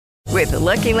With the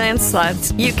Lucky Land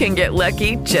Slots, you can get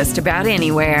lucky just about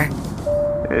anywhere.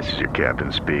 This is your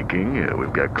captain speaking.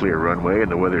 We've got clear runway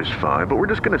and the weather's fine, but we're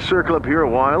just going to circle up here a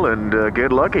while and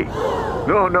get lucky.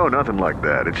 No, nothing like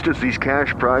that. It's just these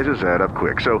cash prizes add up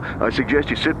quick. So I suggest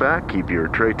you sit back, keep your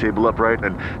tray table upright,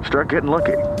 and start getting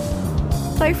lucky.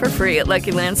 Play for free at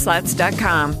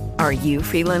LuckyLandSlots.com. Are you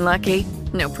feeling lucky?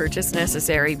 No purchase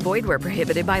necessary. Void where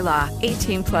prohibited by law.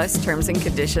 18 plus terms and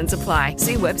conditions apply.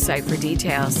 See website for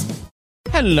details.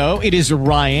 Hello, it is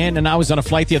Ryan, and I was on a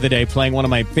flight the other day playing one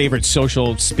of my favorite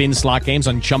social spin slot games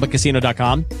on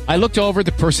ChumbaCasino.com. I looked over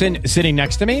the person sitting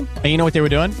next to me, and you know what they were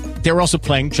doing? They were also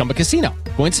playing Chumba Casino.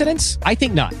 Coincidence? I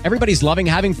think not. Everybody's loving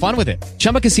having fun with it.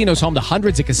 Chumba Casino is home to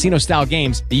hundreds of casino-style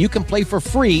games that you can play for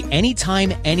free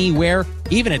anytime, anywhere,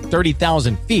 even at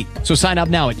 30,000 feet. So sign up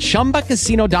now at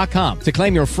ChumbaCasino.com to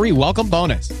claim your free welcome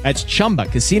bonus. That's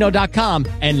ChumbaCasino.com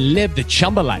and live the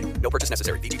Chumba life. No purchase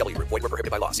necessary. VGW. Void where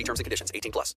prohibited by law. See terms and conditions.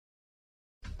 18 plus.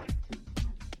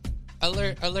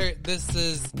 Alert, alert. This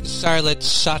is Charlotte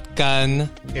Shotgun.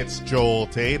 It's Joel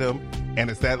Tatum, and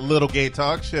it's that Little Gay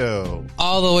Talk Show.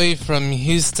 All the way from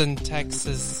Houston,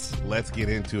 Texas. Let's get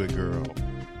into it, girl.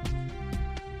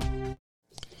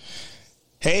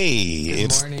 Hey,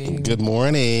 Good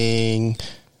morning.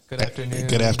 Good afternoon.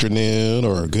 Good afternoon,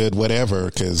 or good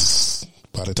whatever, because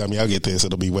by the time y'all get this,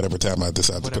 it'll be whatever time I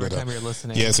decide to put it up. Whatever time you're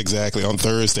listening. Yes, exactly. On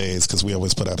Thursdays, because we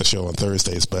always put out a show on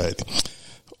Thursdays. But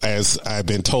as I've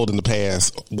been told in the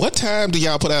past, what time do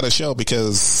y'all put out a show?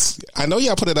 Because I know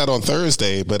y'all put it out on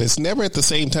Thursday, but it's never at the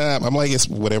same time. I'm like, it's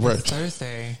whatever. It's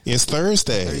Thursday. It's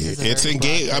Thursday. It's in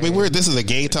gay. I mean, this is a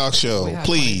gay talk show.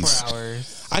 Please. 24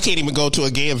 hours. I can't even go to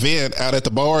a gay event out at the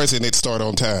bars and it start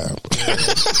on time.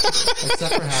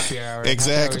 Except for happy hour.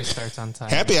 Exactly. Happy hour starts on time.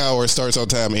 Happy hour starts on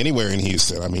time anywhere in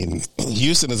Houston. I mean,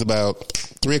 Houston is about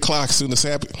 3 o'clock soon as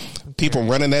happy. People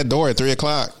running that door at 3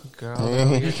 o'cll.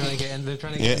 Girl, you're trying to get in. They're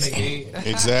trying to get in the gate.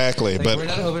 Exactly. Like, but we're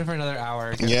not open for another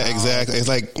hour. Yeah, exactly. It's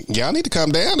like, y'all need to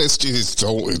come down. It's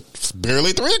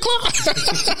barely 3 o'clock.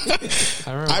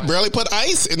 I barely put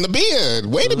ice in the bin.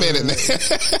 Wait a minute.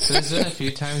 There's been a few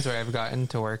times where I've gotten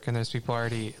to work and there's people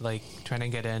already like trying to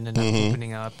get in and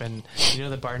opening up, and you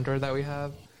know the barn door that we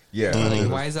have. Yeah. Like,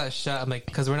 why is that shut? I'm like,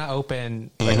 because we're not open.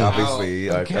 Like, obviously,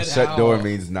 a shut door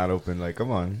means not open. Like,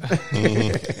 come on.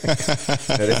 They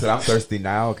said, I'm thirsty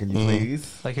now. Can you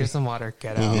please? Like, here's some water.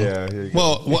 Get out. Yeah. Here you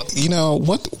go. Well,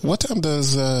 what time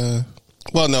does...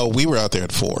 well, no, we were out there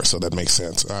at 4, so that makes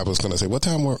sense. I was going to say, what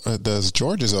time does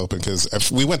George's open? Because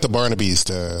we went to Barnaby's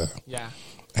to... Yeah.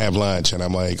 Have lunch, and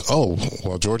I'm like, oh,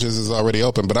 well, George's is already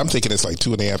open, but I'm thinking it's like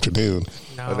 2 in the afternoon.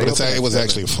 No, but it was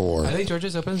actually 4. I think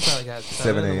George's opens like at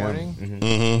 7 in the morning.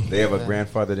 Mm-hmm. They have a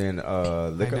grandfathered in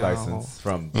liquor license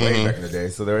from way back in the day,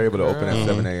 so they're able to open at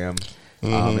 7 a.m.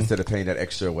 Instead of paying that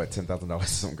extra, $10,000 or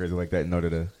something crazy like that in order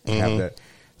to have that.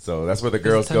 So that's where the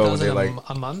girls go when they're like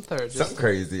a month or just something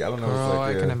crazy. I don't know. Girl, it's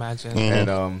like, I can imagine.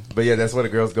 And but yeah, that's where the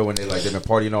girls go when they like they've been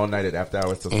partying all night at after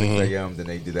hours till 6 a.m. Then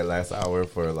they do that last hour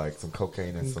for like some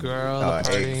cocaine and some eggs.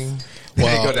 Then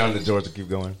they go down to Georgia, keep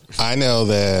going. I know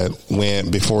that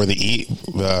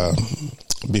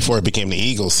before it became the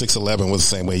Eagles, 611 was the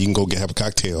same way. You can go have a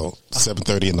cocktail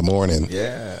 7:30 in the morning.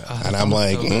 Yeah, and I'm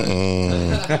like,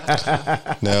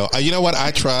 no. You know what? I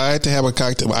tried to have a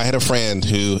cocktail. I had a friend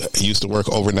who used to work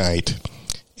overnight,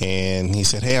 and he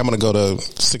said, "Hey, I'm going to go to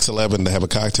 611 to have a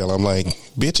cocktail." I'm like,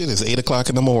 "Bitch, it is 8 o'clock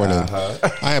in the morning.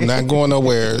 I am not going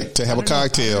nowhere to have a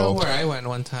cocktail." I don't know where I went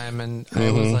one time, and I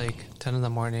was like 10 in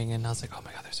the morning, and I was like, "Oh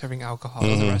my god, they're serving alcohol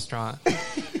at the restaurant." And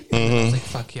I was like,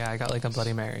 "Fuck yeah!" I got like a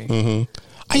Bloody Mary.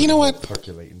 You know what?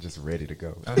 Percolating, just ready to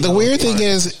go. The weird thing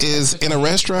is in a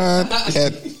restaurant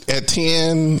at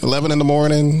 10, 11 in the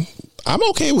morning, I'm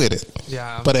okay with it.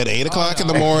 Yeah. But at 8 o'clock in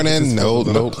the morning, no. I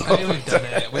mean, we've done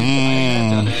it. I've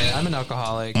done it. I'm an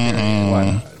alcoholic. Why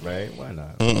not? Right? Why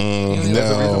not? That's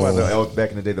the reason why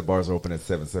back in the day the bars were open at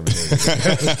 7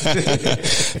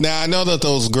 7:30. Now I know that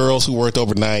those girls who worked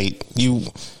overnight,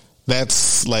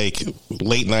 that's like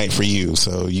late night for you,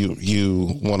 so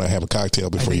you want to have a cocktail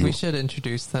before we should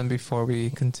introduce them before we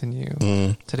continue.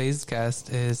 Today's guest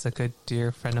is a good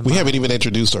dear friend of mine. We haven't even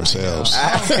introduced ourselves.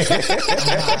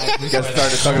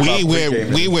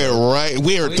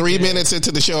 We are 3 minutes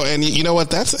into the show, and you know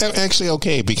what? That's actually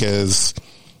okay because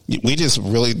we just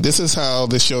really, this is how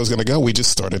this show is going to go. We just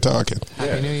started talking.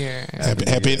 Happy New Year.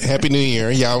 Happy New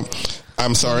Year. Y'all.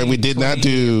 I'm sorry, we did not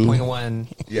do... 1.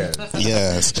 Yeah.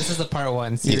 Yes. This is the part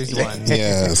 1, series 1.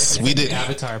 Yes. We did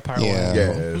Avatar part 1.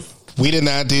 Yes. We did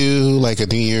not do like a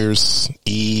New Year's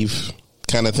Eve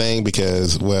kind of thing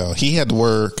because, well, he had to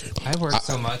work. I worked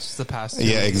so much the past 2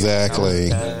 Yeah, weeks. exactly.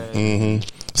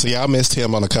 So y'all missed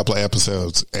him on a couple of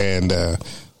episodes, and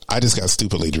I just got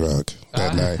stupidly drunk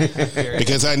that night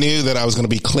because I knew that I was going to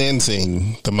be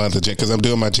cleansing the month of January because I'm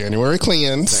doing my January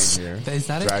cleanse. Is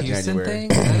that Dry a Houston January. thing?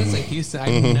 That is a Houston.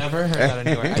 I've never heard that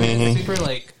anywhere. I mean, it's super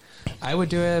like I would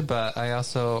do it, but I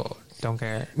also don't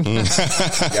care. I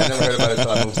never heard about it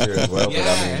until I moved here as well. Yeah,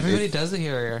 but I mean, everybody does it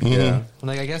here. Yeah.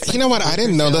 Like I guess. You know what? I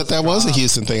didn't know that was a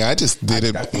Houston thing. I just did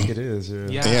it. I think it is.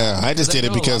 Yeah. Yeah, I just did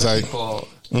it because I.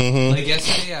 Like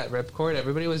yesterday at Ripcord,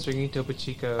 everybody was drinking Topo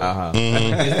Chico.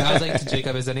 I was like to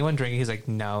Jacob, "Is anyone drinking?" He's like,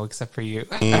 "No, except for you."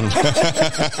 The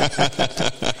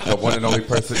one and only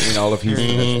person in all of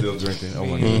Houston that's still drinking. Oh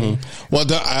my God. Well,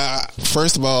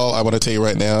 first of all, I want to tell you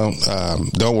right now,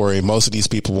 don't worry. Most of these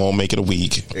people won't make it a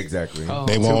week. Exactly.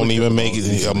 They won't even make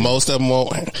it. Most of them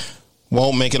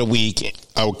won't make it a week.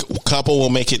 A couple will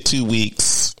make it 2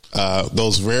 weeks.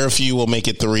 Those very few will make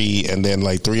it 3, and then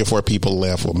like 3 or 4 people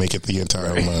left will make it the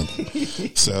entire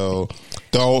month. So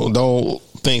don't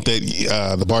think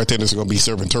that the bartenders are going to be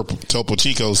serving Topo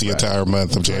Chicos the entire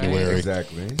month of January.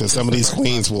 Exactly. Because some of these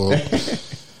queens will.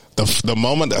 The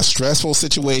moment a stressful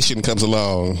situation comes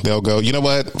along, they'll go, you know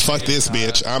what? Fuck this,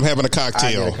 bitch. I'm having a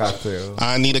cocktail.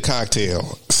 I need a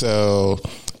cocktail. So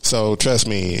trust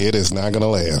me, it is not going to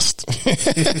last.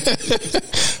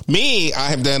 Me, I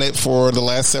have done it for the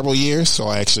last several years, so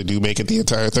I actually do make it the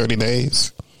entire 30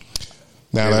 days.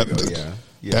 Now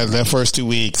that first 2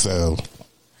 weeks,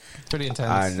 pretty intense.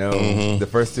 I know. The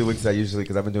first 2 weeks I usually,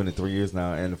 because I've been doing it 3 years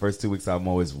now, and the first 2 weeks I'm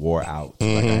always wore out.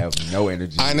 Like I have no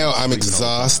energy. I know. I'm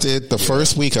exhausted. The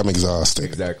first week I'm exhausted.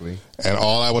 Exactly. And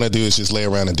all I want to do is just lay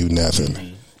around and do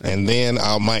nothing. And then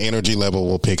my energy level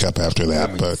will pick up after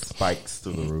that. But spikes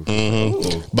through the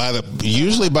roof.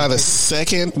 Usually by the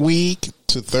second week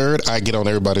to third, I get on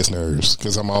everybody's nerves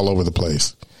because I'm all over the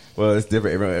place. Well, it's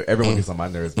different. Everyone gets on my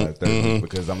nerves by the third week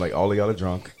because I'm like, all of y'all are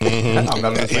drunk. I'm not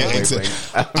on the same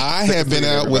wavelength. I have been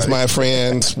out with my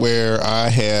friends where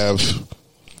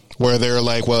they're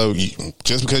like, well,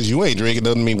 just because you ain't drinking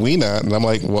doesn't mean we not. And I'm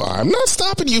like, well, I'm not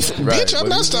stopping you, bitch. I'm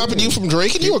not stopping you from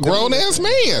drinking. You a grown ass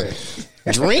man.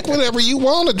 Drink whatever you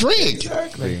want to drink.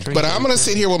 Exactly. But I'm going to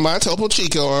sit here with my Topo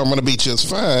Chico. I'm going to be just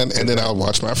fine. And then I'll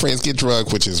watch my friends get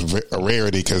drunk, which is a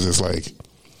rarity because it's like,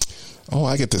 oh,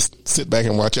 I get to sit back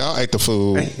and watch y'all act the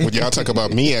fool. When y'all talk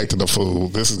about me acting the fool,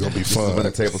 this is going to be fun. When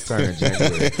the tables turn in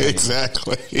January.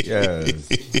 Exactly. Yes.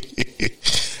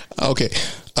 Okay.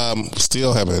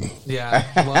 Still haven't. Yeah.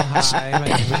 Well, hi. My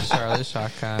name is Charlotte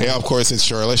Shotgun. Yeah, of course, it's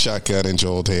Charlotte Shotgun and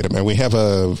Joel Tatum. And we have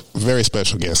a very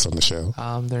special guest on the show.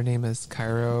 Their name is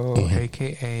Cairo,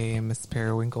 a.k.a. Miss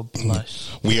Periwinkle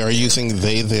Blush. We are using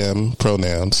they, them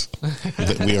pronouns.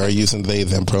 We are using they,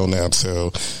 them pronouns.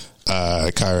 So,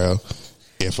 Cairo,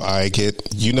 if I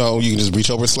get, you can just reach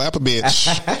over and slap a bitch.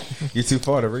 You're too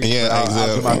far to reach. Yeah,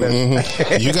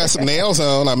 exactly. You got some nails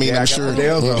on. I mean, I'm sure.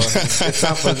 Nails on. It's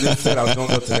not for this set. I was going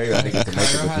to go today. I think it's to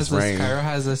make it with this rain. Cairo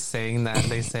has this saying that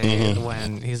they say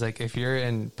when he's like, if you're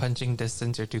in punching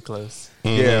distance, you're too close.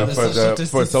 Yeah,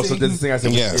 for social distancing, I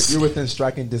said, if you're within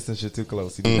striking distance, you're too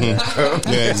close. You do that.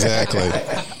 Yeah,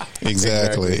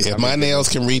 exactly. If my nails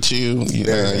can reach you,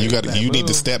 you need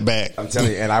to step back. I'm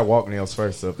telling you, and I walk nails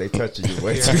first, so if they touch you, you're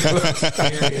way too close.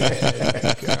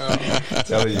 I'm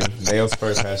telling you, nails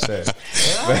first hashtag.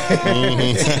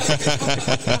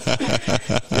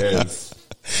 Yes.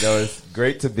 No, it's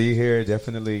great to be here.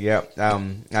 Definitely, yeah.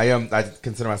 I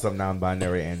consider myself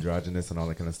non-binary, androgynous, and all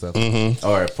that kind of stuff.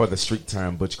 Or for the street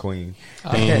term, butch queen. So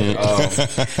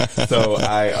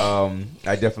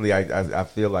I definitely I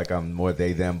feel like I'm more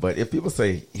they them. But if people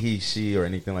say he, she, or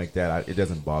anything like that, it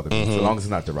doesn't bother me. So long as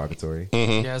it's not derogatory.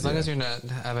 Yeah, as long as you're not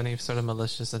have any sort of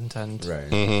malicious intent.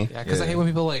 Right. Yeah, because I hate when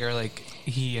people are like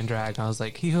he and drag. And I was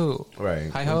like, he who?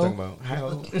 Right. Hi ho. Hi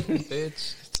ho.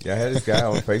 Bitch. Yeah, I had this guy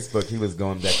on Facebook. He was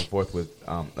going back and forth with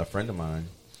a friend of mine,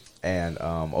 and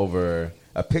over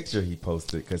a picture he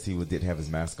posted because he didn't have his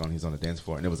mask on. He was on the dance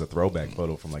floor, and it was a throwback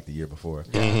photo from like the year before.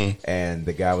 And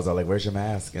the guy was all like, "Where's your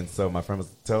mask?" And so my friend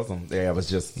tells him, "Yeah, it was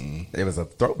just it was a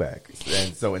throwback."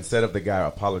 And so instead of the guy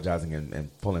apologizing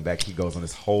and pulling back, he goes on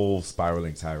this whole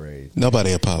spiraling tirade.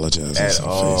 Nobody apologizes at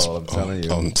all. I'm telling you,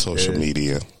 on social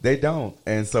media, they don't.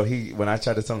 And so when I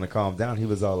tried to tell him to calm down, he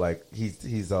was all like,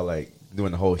 he's all like,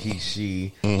 doing the whole he,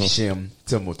 she, shim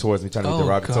towards me, trying to be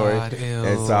derogatory. God,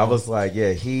 and so I was like,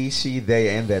 yeah, he, she,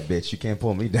 they, and that bitch. You can't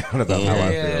pull me down about how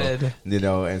I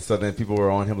feel. And so then people were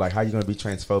on him like, how you going to be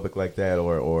transphobic like that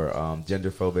or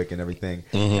gender phobic and everything.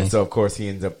 And so, of course, he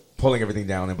ends up pulling everything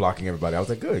down and blocking everybody. I was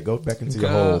like, good, go back into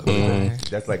your hole.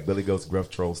 That's like Billy Goat's gruff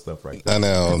troll stuff right there. I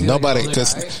know. Nobody,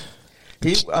 because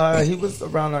he was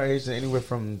around our age, anywhere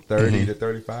from 30 to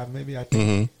 35 maybe, I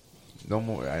think. no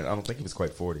more. I don't think he was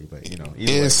quite 40, but either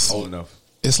It's- way, old enough.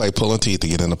 It's like pulling teeth to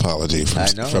get an apology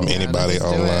from anybody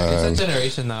online. It's a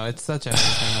generation, though. It's such a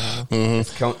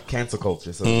It's cancel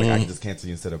culture, so it's like I can just cancel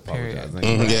you instead of apologizing.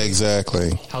 Yeah,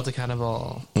 exactly. held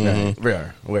accountable.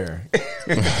 Where?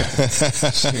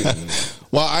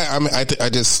 Well,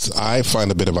 I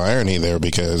find a bit of irony there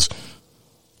because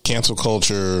cancel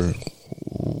culture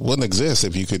wouldn't exist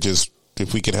if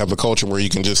we could have a culture where you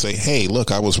can just say, "Hey, look,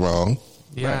 I was wrong."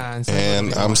 Yeah,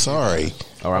 And I'm sorry.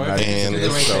 Or I'm not and doing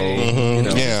this, so don't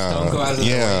go out of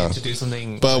their way to do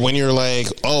something. But when you're like,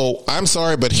 "Oh, I'm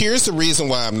sorry, but here's the reason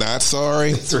why I'm not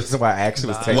sorry." That's the reason why I actually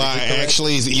was taking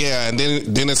and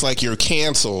then it's like you're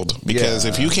canceled because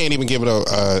if you can't even give it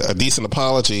a decent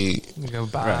apology, go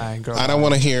bye. Go I don't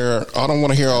want to hear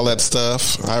all that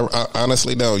stuff. I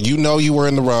honestly know you were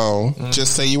in the wrong.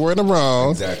 Just say you were in the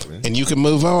wrong, exactly, and you can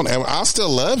move on. And I'll still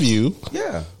love you.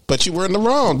 Yeah. But you were in the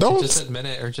wrong. Don't just admit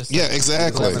it, or just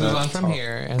exactly. Let's move on from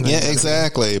here. And then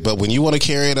exactly. But when you want to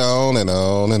carry it on and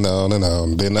on and on and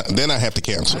on, then I have to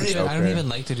cancel. I don't even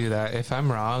like to do that. If I'm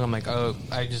wrong, I'm like,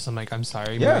 I'm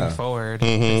sorry. Yeah. Moving forward,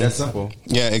 That's simple.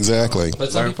 Yeah, exactly.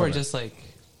 But some people are just like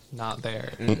not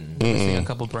there. Missing a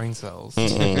couple brain cells. More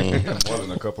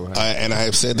than a couple. And I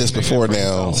have said this before.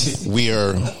 Now we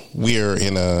are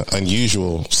in an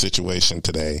unusual situation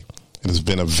today. It has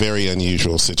been a very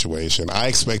unusual situation. I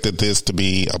expected this to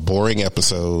be a boring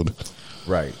episode.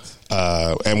 Right.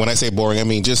 And when I say boring, I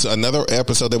mean just another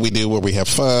episode that we do where we have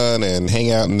fun and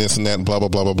hang out and this and that and blah, blah,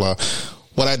 blah, blah, blah.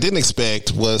 What I didn't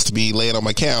expect was to be laying on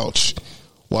my couch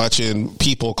watching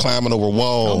people climbing over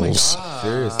walls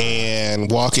and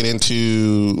walking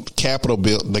into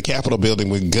the Capitol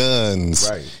building with guns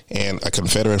and a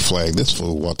Confederate flag. This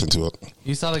fool walked into it.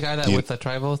 You saw the guy with the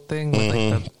tribal thing? With like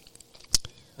the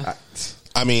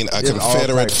I mean, a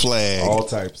Confederate flag. All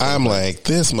types. I'm like,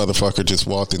 this motherfucker just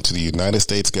walked into the United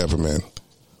States government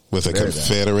with a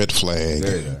Confederate flag.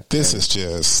 This is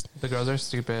just... The girls are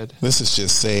stupid. This is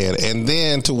just sad. And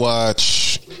then to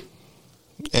watch...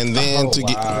 And then like,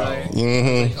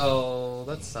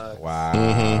 that sucks.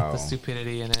 Wow. The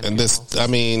stupidity in it. And this, I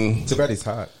mean... Too bad he's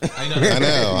hot. I know. I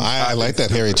know. I like that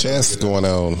hairy chest going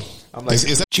on.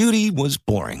 Judy was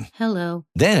boring. Hello.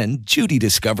 Then Judy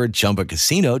discovered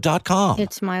ChumbaCasino.com.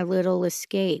 It's my little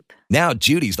escape. Now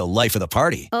Judy's the life of the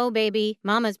party. Oh, baby,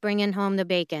 mama's bringing home the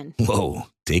bacon. Whoa,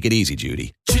 take it easy,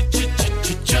 Judy.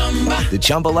 The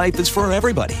Chumba life is for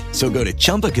everybody. So go to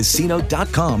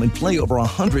ChumbaCasino.com and play over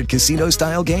 100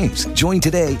 casino-style games. Join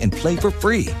today and play for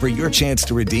free for your chance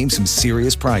to redeem some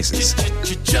serious prizes.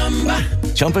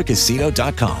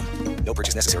 ChumbaCasino.com. No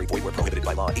purchase necessary. Void where prohibited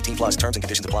by law. 18 plus terms and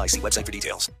conditions apply. See website for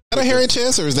details. Is that a hairy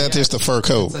chest or is that just a fur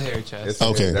coat? It's a hairy chest.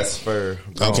 Okay. That's fur.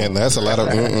 Okay, that's a lot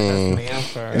of...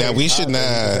 Now, we should not...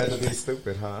 That would be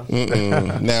stupid, huh?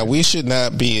 Now, we should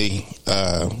not be...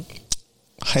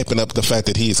 hyping up the fact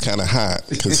that he is kind of hot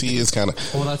because he is kind of...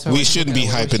 we shouldn't be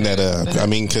hyping that up. I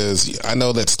mean, because I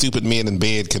know that stupid men in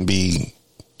bed can be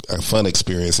a fun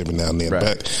experience every now and then,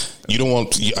 but you don't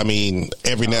want... I mean,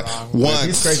 every now... Once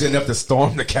he's crazy enough to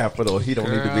storm the Capitol, he don't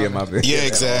need to be in my bed. Yeah,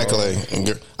 exactly.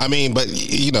 I mean, but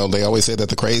they always say that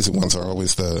the crazy ones are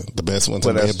always the best ones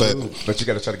in bed. But you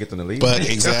got to try to get them to leave. But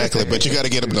exactly. But you got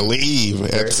to get them to leave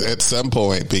at some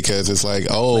point because it's like,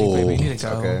 oh, baby, you need to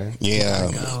go. Okay, yeah,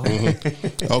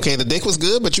 okay. The dick was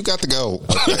good, but you got to go.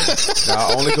 Okay. Now,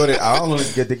 I only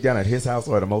get dick down at his house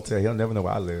or at a motel. He'll never know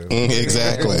where I live.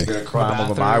 Exactly. It's been a crime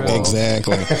over my wall.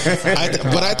 Exactly.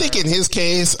 But I think in his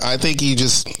case, I think you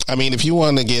just... I mean, if you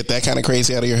want to get that kind of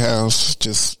crazy out of your house,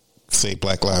 just say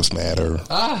Black Lives Matter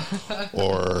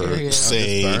or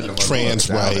say trans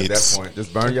rights. At that point.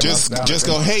 Just burn your house down. Just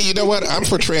go, hey, you know what? I'm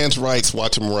for trans rights.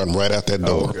 Watch him run right out that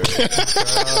door.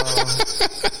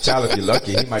 Child, if you're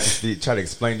lucky, he might just try to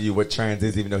explain to you what trans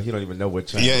is, even though he don't even know what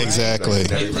trans is. Yeah, exactly.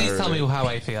 Please tell me how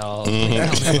I feel.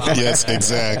 Yes,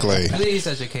 exactly. Please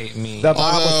educate me. The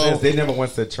Bible says they never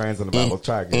once said trans in the Bible.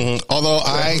 Try again. Although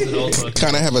I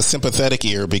kind of have a sympathetic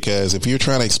ear because if you're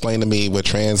trying to explain to me what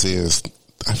trans is,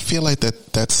 I feel like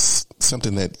that's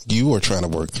something that you are trying to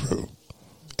work through.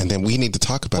 And then we need to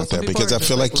talk about that because I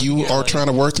feel like you are trying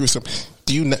to work through some...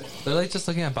 They're like just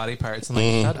looking at body parts and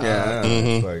like, shut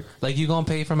up. Like you gonna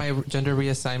pay for my gender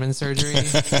reassignment surgery?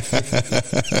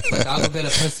 Like I'll go get a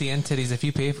pussy and titties if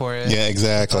you pay for it. Yeah,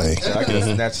 exactly. I can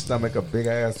snatch stomach, a big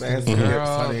ass hips,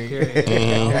 honey.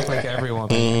 I look like everyone.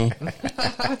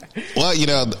 Well, I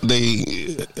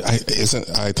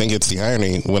think it's the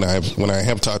irony when I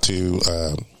have talked to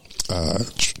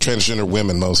transgender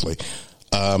women mostly.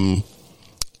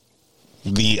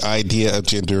 The idea of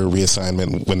gender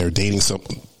reassignment when they're dating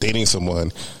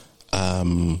someone,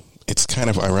 it's kind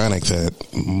of ironic that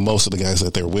most of the guys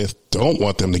that they're with don't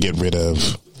want them to get rid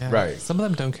of. Yeah. Right. Some of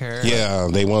them don't care. Yeah,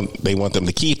 they want them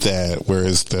to keep that,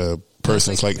 whereas the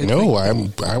person's like, no,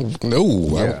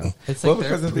 no. It's like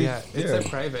their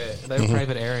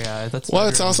private area. That's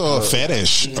it's also a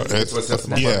fetish. It's just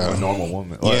a normal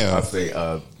woman. Or I'll say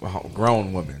a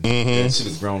grown woman. Mm-hmm. She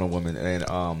was grown a woman,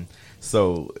 and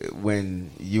so when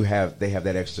they have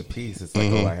that extra piece, it's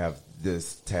like, I have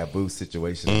this taboo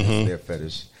situation. It's their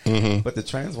fetish. Mm-hmm. But the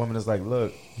trans woman is like,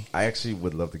 look, I actually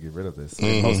would love to get rid of this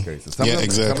in most cases. Some of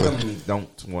them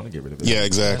don't want to get rid of it. Yeah,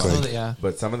 exactly.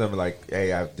 But some of them are like, hey,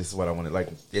 this is what I wanted. Like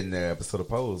in the episode of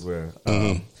Pose where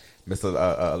Miss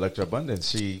Electra Abundance,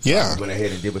 she went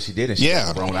ahead and did what she did, and she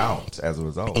got thrown out as a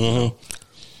result. Mm-hmm.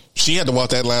 She had to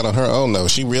walk that line on her own, though.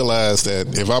 She realized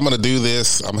that if I'm going to do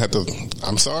this, I'm going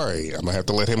to have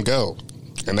to let him go.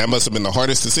 And that must have been the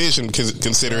hardest decision,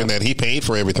 considering that he paid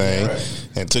for everything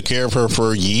and took care of her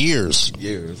for years.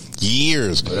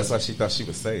 But that's why she thought she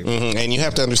was safe. Mm-hmm. And you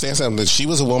have to understand something, that she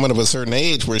was a woman of a certain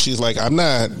age where she's like, I'm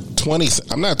not 20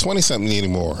 something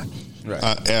anymore.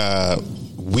 Right.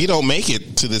 We don't make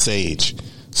it to this age.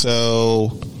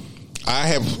 So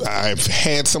I've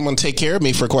had someone take care of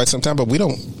me for quite some time, but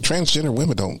transgender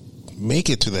women don't make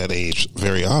it to that age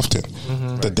very often.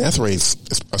 Mm-hmm. The death rates,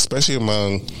 especially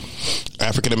among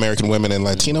African American women and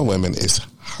Latino women, is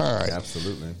high.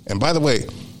 Absolutely. And by the way,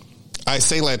 I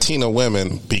say Latino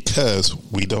women because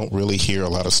we don't really hear a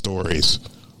lot of stories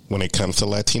when it comes to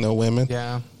Latino women.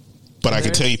 Yeah. But I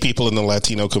can tell you, people in the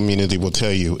Latino community will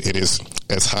tell you it is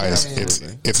as high as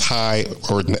it's high,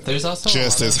 or there's also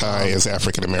just as high as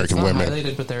African American women.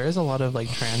 Highlighted, but there is a lot of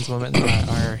like trans women that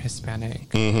are Hispanic.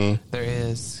 Mm-hmm. There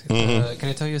is. Mm-hmm. Can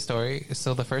I tell you a story?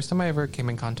 So the first time I ever came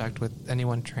in contact with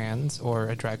anyone trans or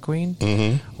a drag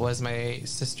queen was my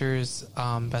sister's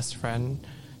best friend.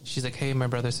 She's like, "Hey, my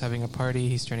brother's having a party.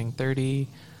 He's turning 30.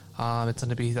 It's going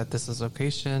to be at this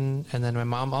location." And then my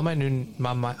mom, all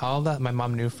that my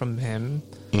mom knew from him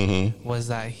was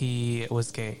that he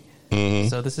was gay. Mm-hmm.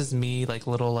 So this is me, like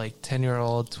little, like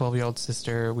 10-year-old, 12-year-old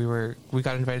sister. We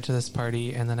got invited to this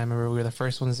party, and then I remember we were the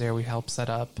first ones there. We helped set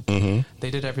up. Mm-hmm.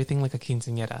 They did everything like a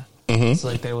quinceañera. Mm-hmm. So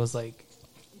like there was like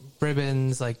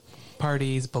ribbons, like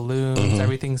parties, balloons.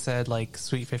 Everything said like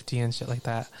Sweet 50 and shit like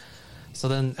that. So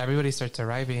then everybody starts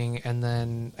arriving, and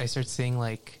then I start seeing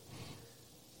like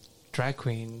drag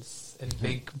queens and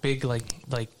big like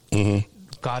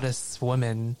goddess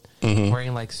women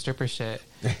wearing like stripper shit.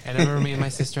 And I remember me and my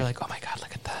sister like, oh my god,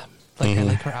 look at them, like I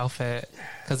like her outfit,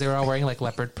 because they were all wearing like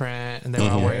leopard print, and they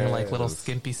were all wearing like little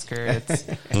skimpy skirts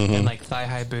and like thigh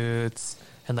high boots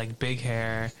and like big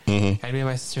hair. And me and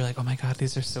my sister were like, oh my god,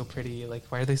 these are so pretty, like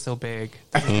why are they so big?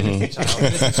 And then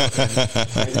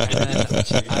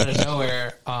out of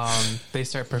nowhere they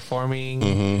start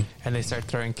performing and they start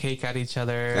throwing cake at each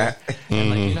other and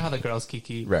like, you know how the girls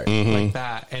kiki, right? Like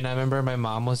that. And I remember my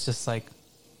mom was just like,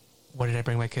 what did I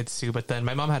bring my kids to? But then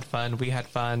my mom had fun, we had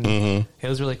fun. It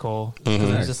was really cool. It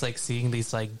was just like seeing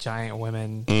these like giant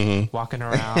women walking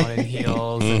around in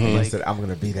heels and like, said, I'm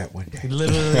gonna be that one day.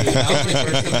 Literally, that was my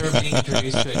first time ever being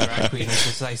introduced to a drag queen. It's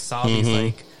just I saw these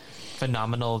like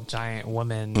phenomenal giant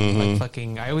women. Like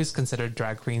fucking, I always considered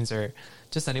drag queens or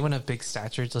just anyone of big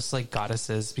stature just like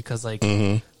goddesses, because like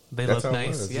they look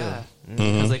nice.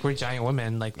 Because like we're giant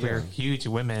women, like we're huge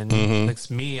women. Like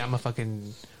me, I'm a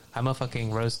fucking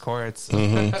rose quartz.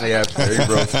 Yeah, very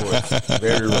rose quartz.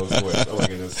 Very rose quartz. Oh my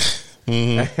goodness.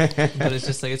 But it's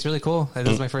just like, it's really cool. That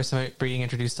was my first time being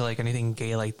introduced to like anything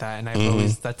gay like that, and I've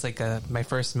always, that's like my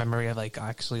first memory of like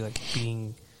actually like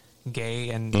being gay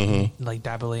and like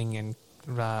dabbling and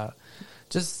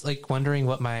just like wondering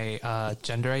what my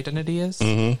gender identity is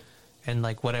and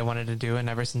like what I wanted to do. And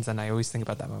ever since then, I always think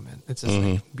about that moment. It's just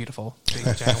like beautiful, big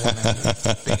giant woman,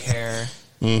 big hair.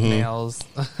 Nails.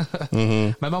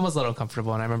 My mom was a little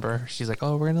uncomfortable, and I remember she's like,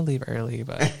 "Oh, we're gonna leave early,"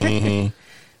 but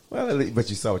well, but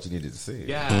you saw what you needed to see.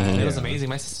 Yeah, it was amazing.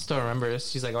 My sister still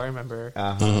remembers. She's like, "Oh, I remember."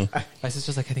 My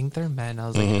sister's like, "I think they're men." I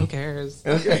was like, "Who cares?"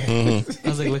 Okay. I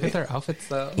was like, "Look at their outfits,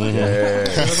 though." Yeah.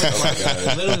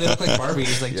 Literally, they look like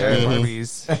Barbies, like giant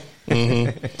Barbies.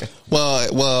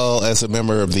 Well, as a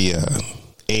member of the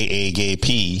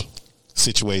AAGP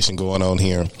situation going on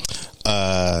here,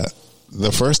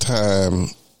 the first time,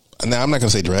 now I'm not going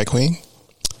to say drag queen.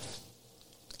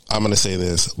 I'm going to say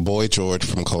this, Boy George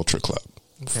from Culture Club.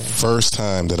 Okay. First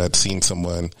time that I'd seen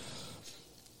someone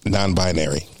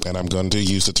non-binary. And I'm going to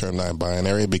use the term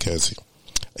non-binary because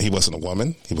he wasn't a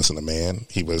woman, he wasn't a man,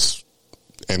 he was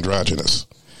androgynous.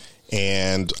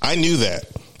 And I knew that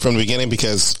from the beginning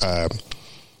because I'd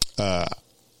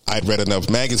read enough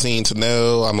magazine to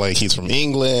know. I'm like, he's from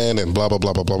England and blah, blah,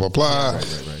 blah, blah, blah, blah, blah.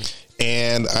 Right.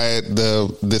 And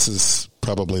this is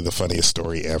probably the funniest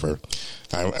story ever.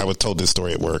 I was told this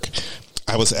story at work.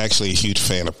 I was actually a huge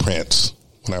fan of Prince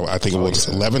when I think it was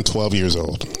 11, 12 years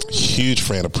old. Huge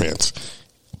fan of Prince.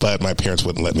 But my parents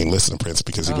wouldn't let me listen to Prince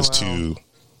because he was too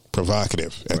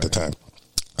provocative at the time.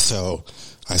 So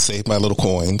I saved my little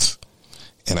coins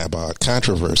and I bought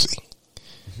Controversy.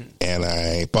 And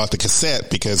I bought the cassette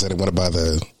because I didn't want to buy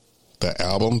the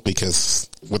album, because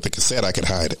with the cassette I could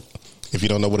hide it. If you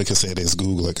don't know what a cassette is,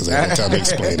 Google it, because I have time to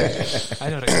explain it. I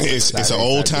know what a cassette is. It's an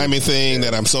old-timey thing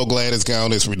that I'm so glad it's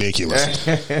gone. It's ridiculous.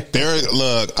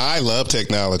 Look, I love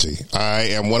technology. I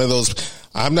am one of those.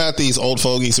 I'm not these old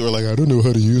fogies who are like, I don't know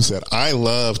how to use that. I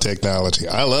love technology.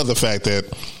 I love the fact that,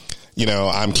 you know,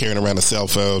 I'm carrying around a cell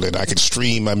phone and I can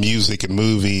stream my music and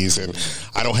movies, and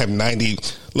I don't have 90.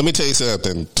 Let me tell you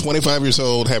something. 25 years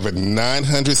old, having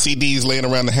 900 CDs laying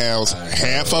around the house,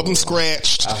 half of them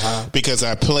scratched because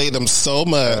I played them so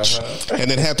much,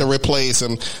 and then have to replace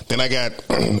them. Then I got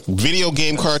video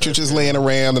game cartridges laying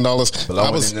around and all this.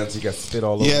 You got spit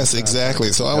all over. Yes,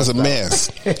 exactly. So I was a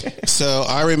mess. So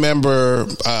I remember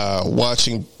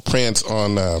watching Prince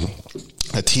on a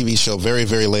TV show very,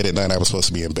 very late at night. I was supposed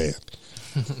to be in bed.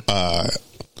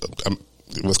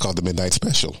 It was called The Midnight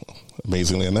Special,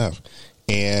 amazingly enough.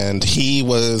 And I think he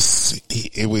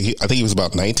was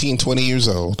about 19, 20 years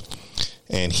old.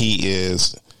 And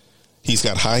he's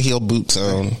got high heel boots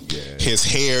on. Yeah. His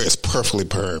hair is perfectly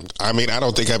permed. I mean, I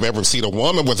don't think I've ever seen a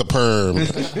woman with a perm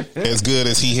as good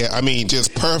as he had. I mean,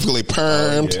 just perfectly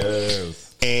permed. Oh,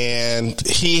 yes. And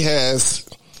he has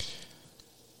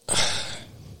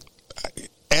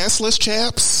assless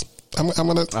chaps.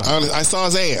 I saw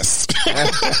his ass.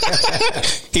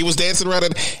 He was dancing around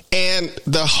it, and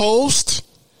the host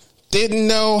didn't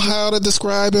know how to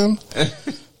describe him.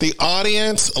 The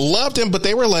audience loved him, but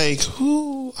they were like,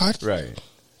 "Who? Right?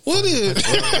 What is?"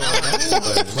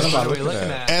 What are we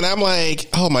looking at? And I'm like,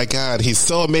 "Oh my God, he's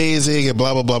so amazing!" And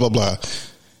blah blah blah blah blah.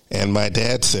 And my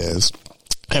dad says,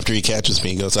 after he catches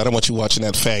me, he goes, "I don't want you watching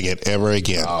that faggot ever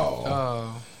again."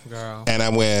 Oh, girl. And I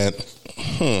went,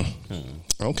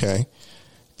 okay.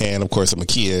 And of course, I'm a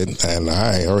kid, and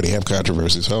I already have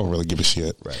controversies, so I don't really give a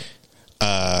shit. Right.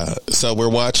 So we're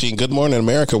watching Good Morning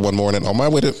America one morning on my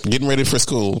way to getting ready for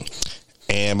school,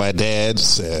 and my dad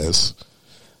says,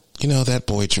 "You know, that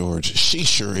boy George, she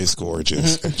sure is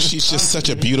gorgeous. She's just such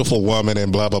a beautiful woman,"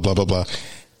 and blah blah blah blah blah.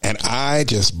 And I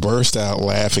just burst out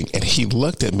laughing, and he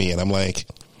looked at me, and I'm like,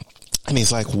 and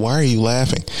he's like, "Why are you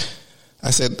laughing?"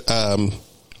 I said,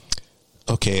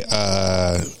 "Okay,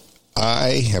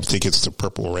 I have tickets to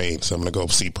Purple Rain, so I'm going to go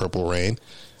see Purple Rain.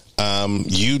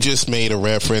 You just made a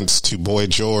reference to Boy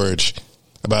George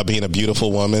about being a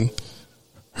beautiful woman.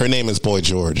 Her name is Boy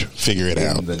George. Figure it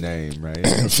out." The name,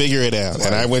 right? Figure it out.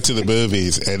 And I went to the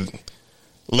movies, and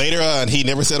later on, he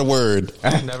never said a word.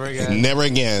 Never again. Never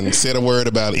again said a word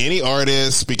about any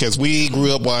artist, because we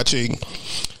grew up watching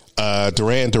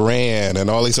Duran Duran and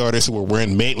all these artists who were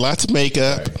wearing lots of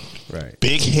makeup. Right.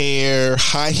 Big hair,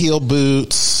 high heel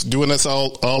boots, doing us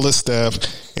all this stuff.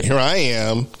 And here I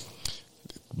am,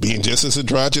 being just as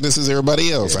androgynous as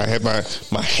everybody else. I had my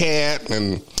hat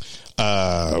and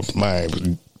my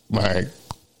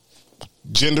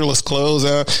genderless clothes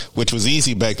on, which was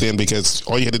easy back then because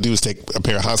all you had to do was take a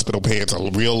pair of hospital pants, a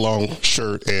real long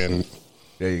shirt, and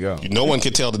there you go. No one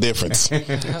could tell the difference.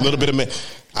 A little bit of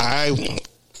I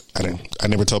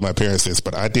never told my parents this,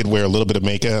 but I did wear a little bit of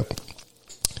makeup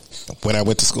when I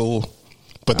went to school,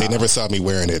 but they never saw me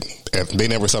wearing it. They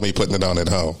never saw me putting it on at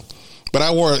home. But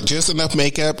I wore just enough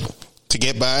makeup to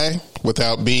get by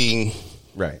without being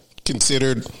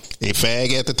considered a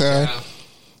fag at the time. Yeah.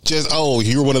 Just,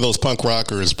 you're one of those punk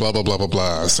rockers, blah, blah, blah, blah,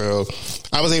 blah. So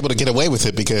I was able to get away with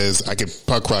it because I could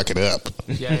punk rock it up.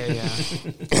 Yeah.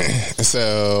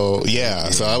 So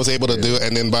I was able to do it.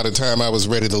 And then by the time I was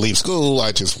ready to leave school,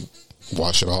 I just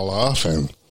washed it all off.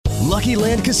 And Lucky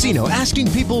Land Casino,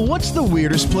 asking people, what's the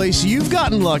weirdest place you've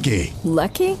gotten lucky?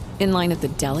 Lucky? In line at the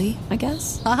deli, I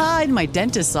guess? Aha, in my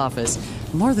dentist's office.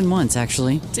 More than once,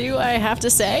 actually. Do I have to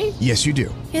say? Yes, you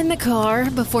do. In the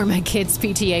car before my kids'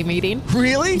 PTA meeting.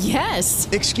 Really? Yes.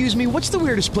 Excuse me, what's the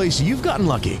weirdest place you've gotten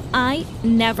lucky? I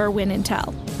never win and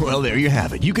tell. Well, there you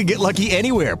have it. You can get lucky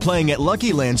anywhere, playing at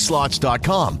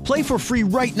LuckyLandSlots.com. Play for free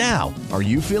right now. Are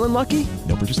you feeling lucky?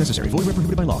 No purchase necessary. Void where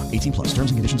prohibited by law. 18+.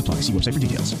 Terms and conditions apply. See website for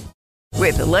details.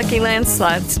 With the Lucky Land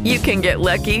Slots, you can get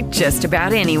lucky just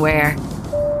about anywhere.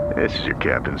 This is your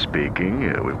captain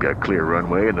speaking. We've got clear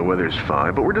runway and the weather's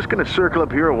fine, but we're just going to circle up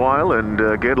here a while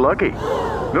and get lucky.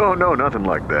 No, nothing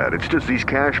like that. It's just these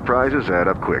cash prizes add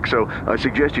up quick. So I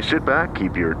suggest you sit back,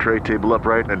 keep your tray table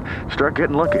upright, and start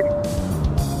getting lucky.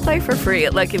 Play for free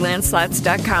at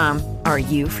LuckyLandSlots.com. Are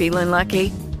you feeling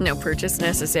lucky? No purchase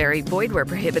necessary. Void where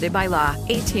prohibited by law.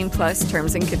 18 plus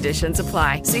terms and conditions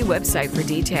apply. See website for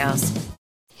details.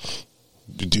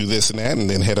 Do this and that, and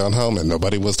then head on home, and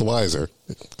nobody was the wiser.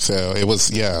 So it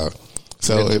was, yeah.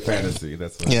 So it, fantasy.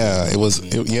 That's what it was.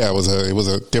 It was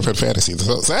a different fantasy.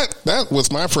 So that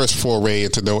was my first foray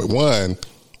into knowing. One,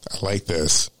 I like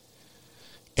this,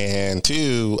 and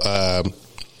two,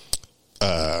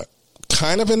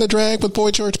 kind of in the drag with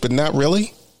Boy George, but not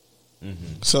really.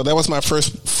 Mm-hmm. So that was my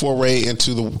first foray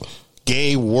into the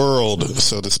gay world,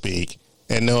 so to speak,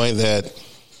 and knowing that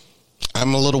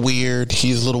I'm a little weird,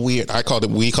 he's a little weird.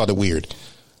 We called it weird.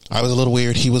 I was a little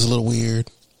weird, he was a little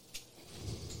weird.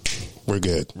 We're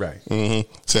good. Right.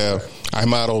 Mm-hmm. So I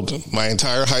modeled my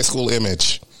entire high school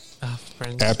image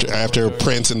after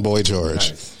Prince and Boy George.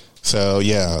 Nice. So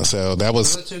yeah, so that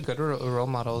was. Those are two good role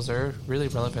models. They're really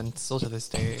relevant still to this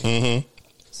day. Mm-hmm.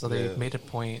 So they made a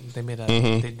point. They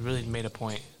really made a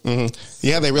point. Mm-hmm.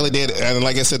 Yeah, they really did. And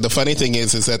like I said, the funny thing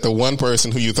is that the one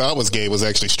person who you thought was gay was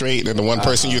actually straight, and the one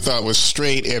person you thought was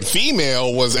straight and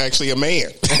female was actually a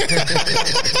man.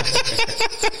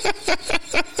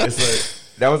 It's like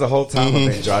that was a whole time of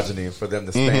androgyny, and for them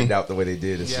to stand out the way they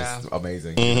did, it's just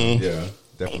amazing. Mm-hmm. Yeah.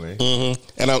 Definitely. Mm-hmm.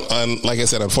 And like I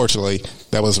said, unfortunately,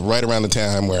 that was right around the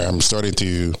time where I'm starting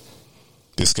to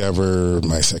discover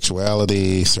my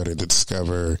sexuality, started to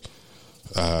discover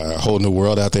a whole new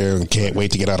world out there, and can't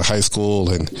wait to get out of high school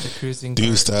and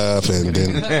do stuff, and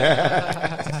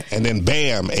then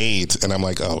bam, AIDS, and I'm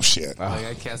like, oh shit! Like,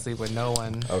 I can't sleep with no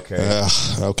one. Okay,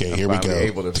 okay, here we go.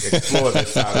 Able to explore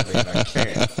this side of me, and I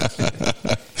can't.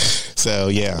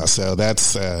 So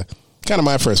that's kind of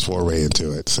my first foray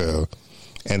into it. So.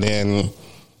 And then,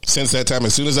 since that time,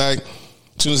 as soon as I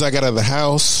got out of the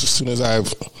house, as soon as I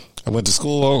went to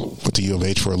school, went to U of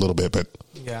H for a little bit, but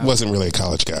wasn't really a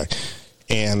college guy.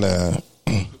 And as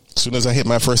soon as I hit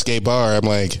my first gay bar, I'm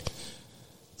like,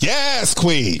 yes,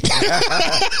 queen.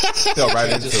 Fell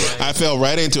right into it. I fell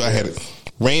right into it. I had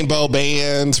rainbow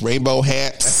bands, rainbow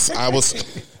hats. I was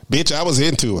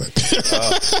into it.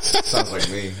 Sounds like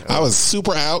me. I was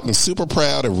super out and super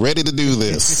proud and ready to do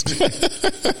this.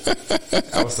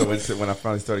 I was so into it when I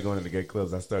finally started going into gay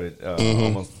clubs. I started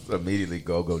almost immediately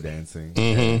go dancing.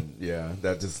 Mm-hmm. And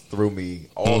that just threw me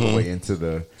all the way into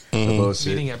the bullshit.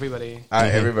 Meeting everybody.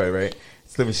 Everybody, right? It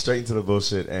threw me straight into the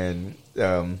bullshit, and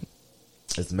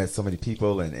just met so many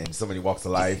people and so many walks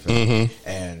of life,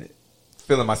 and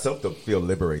feeling myself to feel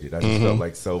liberated. I just felt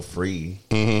like so free.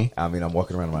 I mean, I'm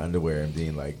walking around in my underwear and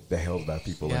being like the hell by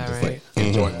people and just like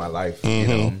enjoying my life, you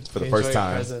know, for the first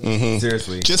time.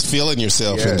 Seriously. Just feeling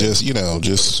yourself and just, you know,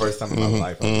 just. For the first time in my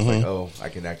life, I was like, oh, I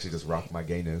can actually just rock my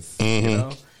gayness, you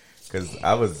know? Because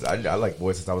I like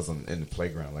boys since I was in the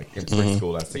playground. Like in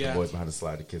preschool, I was taking boys behind the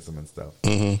slide to kiss them and stuff.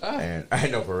 And I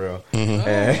know for real.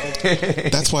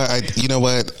 That's why you know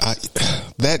what?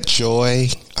 That joy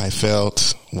I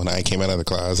felt when I came out of the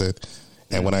closet,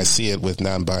 and when I see it with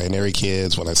non-binary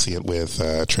kids, when I see it with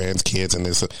trans kids, and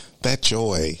that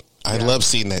joy, I love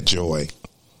seeing that joy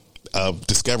of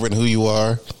discovering who you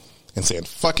are and saying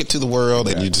fuck it to the world,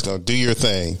 and you just gonna do your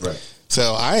thing. Right.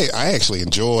 So I actually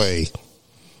enjoy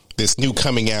this new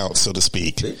coming out, so to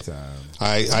speak. Big time.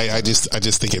 I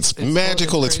just think it's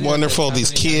magical. It's wonderful.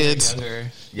 These kids,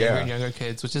 younger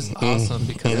kids, which is awesome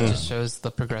because it just shows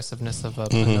the progressiveness of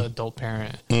an adult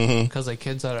parent. Because like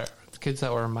kids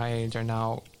that were my age are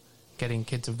now getting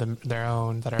kids of their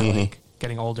own that are like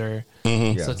getting older. So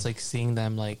it's like seeing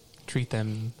them like treat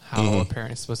them how a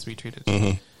parent is supposed to be treated.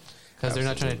 Because they're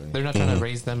not trying to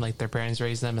raise them like their parents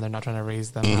raised them, and they're not trying to raise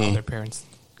them how their parents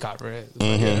got rid.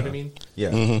 You know what I mean?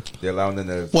 Yeah. They're allowing them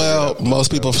to. Well,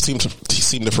 most people seem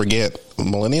to forget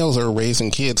millennials are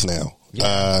raising kids now.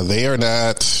 They are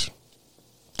not.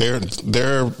 They're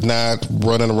not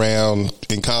running around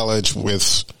in college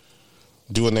with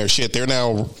doing their shit. They're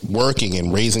now working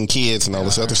and raising kids and all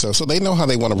this other stuff. So they know how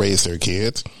they want to raise their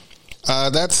kids.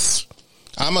 I'm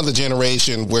of the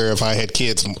generation where if I had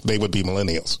kids, they would be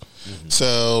millennials.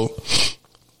 So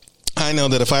I know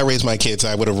that if I raised my kids,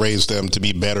 I would have raised them to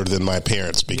be better than my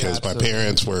parents because my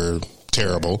parents were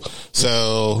terrible.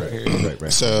 So I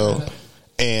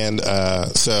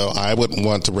wouldn't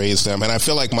want to raise them. And I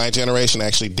feel like my generation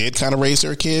actually did kind of raise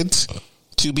their kids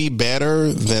to be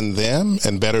better than them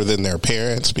and better than their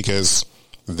parents because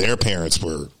their parents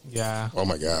were, oh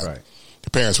my God, their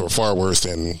parents were far worse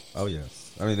than I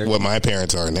mean, what my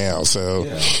parents are now. So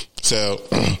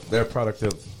they're a product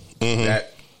of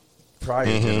that prior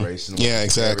generation. Yeah,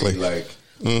 exactly. Very, like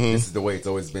this is the way it's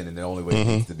always been and the only way it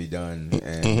needs to be done.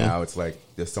 And now it's like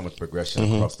there's so much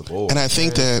progression across the board. And I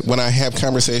think that when I have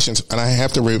conversations, and I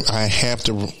have to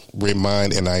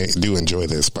remind, and I do enjoy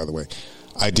this, by the way,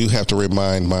 I do have to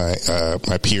remind my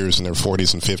peers in their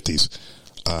 40s and 50s.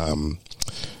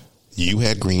 You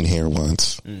had green hair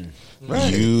once.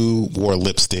 Right. You wore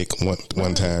lipstick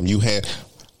one time.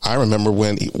 I remember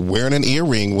when wearing an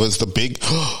earring was the big.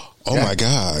 Oh my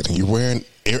God! You're wearing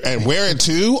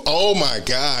two. Oh my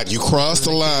God! You crossed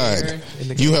the line.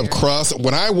 You have crossed.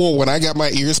 When I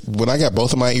got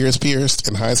both of my ears pierced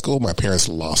in high school, my parents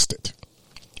lost it.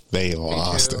 They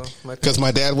lost it because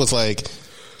my dad was like,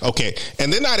 okay,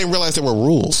 and then I didn't realize there were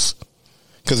rules.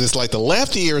 Because it's like the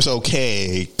left ear is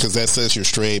okay because that says you're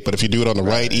straight, but if you do it on the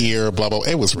right ear, blah blah,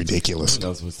 it was ridiculous. Who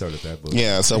knows who started that book?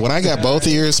 Yeah, so when I got both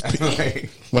ears,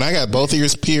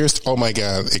 pierced, oh my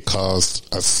God, it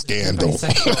caused a scandal.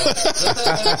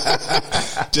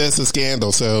 Just a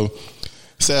scandal. So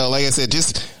like I said,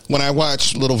 just when I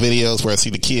watch little videos where I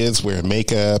see the kids wearing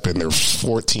makeup and they're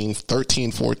 13,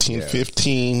 14,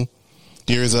 15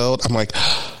 years old, I'm like,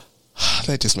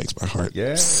 that just makes my heart.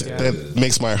 That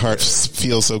makes my heart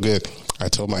feel so good. I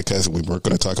told my cousin we weren't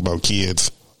going to talk about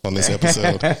kids on this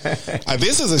episode.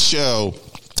 This is a show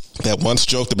that once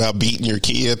joked about beating your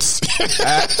kids.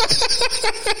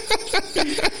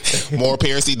 More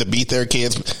parents need to beat their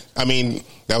kids. I mean,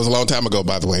 that was a long time ago,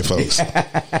 by the way, folks.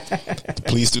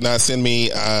 Please do not send me.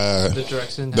 The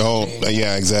direction. Don't.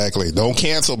 Yeah, exactly. Don't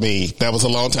cancel me. That was a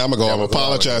long time ago. I'm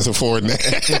apologizing for it now.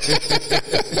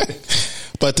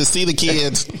 But to see the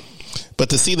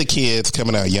kids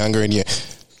coming out younger and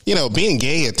being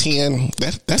gay at 10,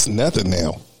 that's nothing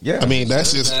now. Yeah, I mean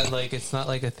that's just it's not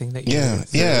like a thing that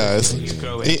it's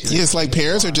like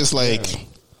parents are just like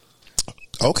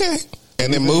okay,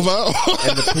 and then move on.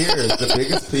 And the peers, the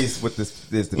biggest piece with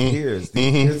this is the peers.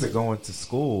 These kids are going to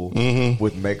school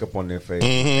with makeup on their face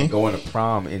and going to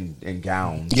prom in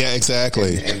gowns. Yeah,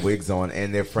 exactly. And wigs on,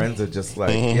 and their friends are just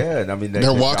like, I mean,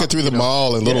 they're walking through the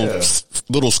mall in little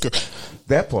skirt.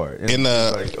 That part in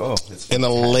the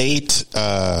late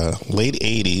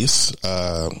 80s.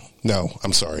 No,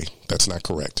 I'm sorry, that's not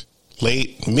correct.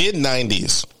 Mid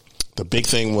 90s, the big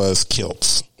thing was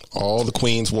kilts. All the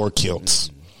queens wore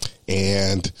kilts.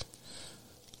 And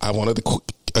I wanted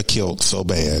a kilt so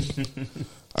bad.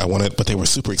 But they were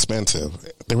super expensive.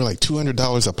 They were like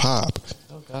 $200 a pop.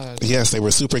 Oh God! Yes, they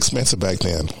were super expensive back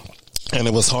then, and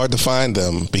it was hard to find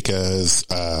them because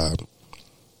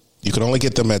you could only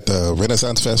get them at the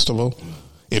Renaissance Festival.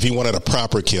 If you wanted a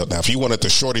proper kilt, now if you wanted the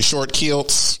short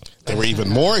kilts, they were even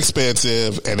more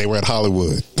expensive, and they were at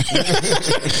Hollywood,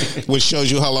 which shows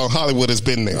you how long Hollywood has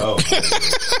been there. Oh.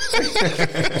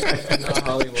 Not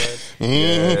Hollywood.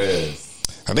 Yes.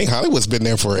 I think Hollywood's been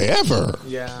there forever.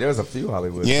 Yeah. There's a few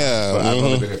Hollywoods. Yeah. But I've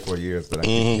only been here 4 years, but I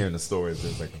keep hearing the stories.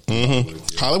 There's like a few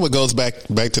Hollywoods. Hollywood goes back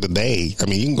to the day. I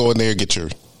mean, you can go in there and get your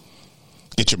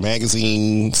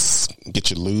magazines,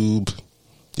 get your lube,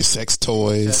 your sex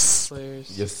toys,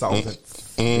 your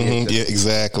solvents. Yeah,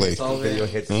 exactly.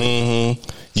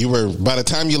 You were, by the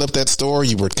time you left that store,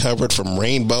 you were covered from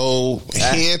rainbow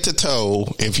head to toe.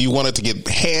 If you wanted to get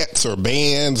hats or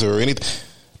bands or anything,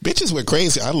 bitches went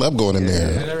crazy. I love going in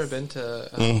there. I've never been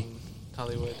to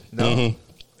Hollywood. No.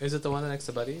 Is it the one next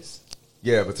to Buddy's?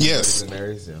 Yeah, but Buddy's and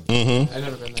Mary's. Yeah. I've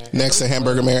never been there. Next to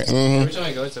Hamburger Mary. Every time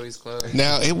I go, it's always closed.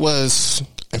 Now it was,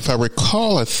 if I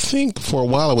recall, I think for a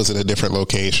while it was in a different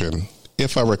location.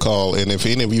 If I recall, and if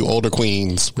any of you older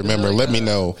queens remember, let me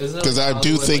know, because I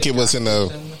do think it was in a.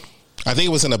 I think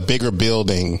it was in a bigger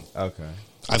building. Okay.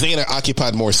 I think it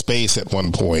occupied more space at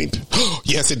one point.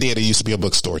 Yes, it did. It used to be a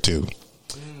bookstore too.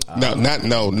 No,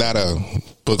 not a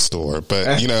bookstore, but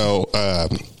a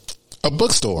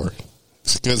bookstore,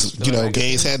 because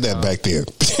gays had that back then.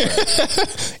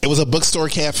 It was a bookstore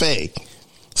cafe,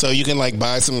 so you can like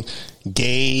buy some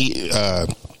gay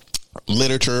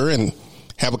literature and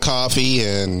have a coffee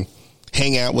and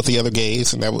hang out with the other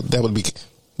gays, and that would be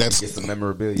get some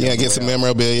memorabilia. Yeah, get some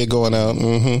memorabilia going out.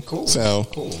 Cool. So,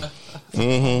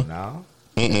 now,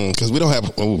 because we don't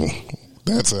have.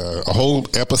 That's a whole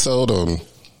episode on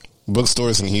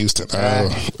bookstores in Houston. I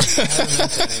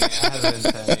haven't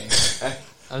been to any.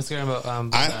 I'm scared about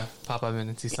pop up in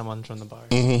and see someone from the bar.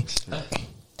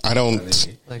 I don't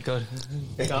like go.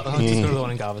 Just go to the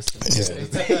one in Galveston. Make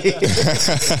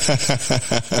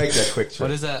that quick trip.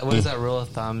 What is that rule of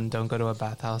thumb? Don't go to a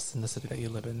bathhouse in the city that you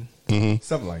live in.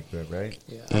 Something like that, right?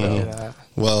 Yeah. I don't do that.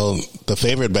 Well, the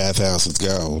favorite bathhouse is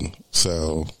gone,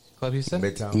 so Club Houston?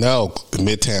 Midtown? No,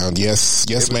 Midtown.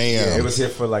 Yes, ma'am. Yeah, it was here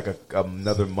for like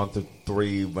another month or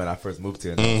 3 when I first moved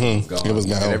here. And Mm-hmm. It was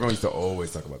gone. gone. And everyone used to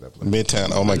always talk about that place.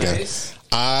 Midtown. Oh my God.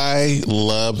 I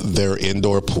loved their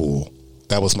indoor pool.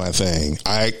 That was my thing.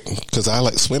 Because I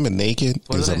like swimming naked.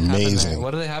 It's amazing.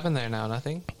 What do they have in there now?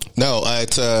 Nothing? No,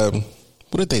 it's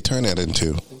what did they turn that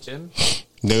into? The gym?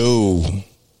 No.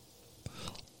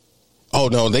 Oh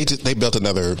no, they built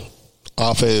another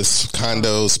office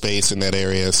condo space in that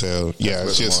area. So yeah,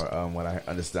 it's just more, what I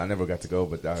understood. I never got to go,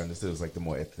 but I understood it was like the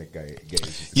more ethnic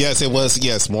gays. Yes, it was.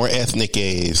 Yes, more ethnic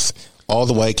gays. All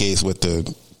the white gays with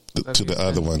the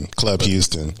other one, Club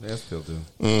Houston. They still do.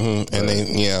 Mm-hmm.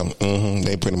 And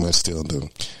they pretty much still do.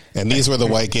 And these were the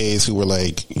white gays who were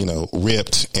like,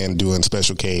 ripped and doing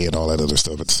Special K and all that other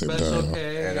stuff at the same time.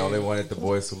 And all they wanted the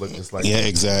boys who looked just like them.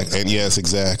 Exactly. And yes,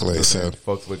 exactly. So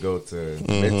folks would go to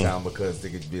Midtown because they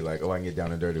could be like, oh, I can get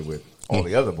down and dirty with all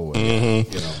the other boys.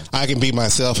 I can be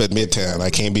myself at Midtown.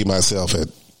 I can't be myself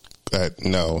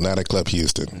not at Club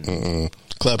Houston. Mm-mm.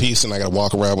 Club Houston, I got to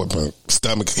walk around with my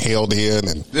stomach held in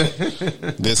and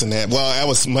this and that. Well, I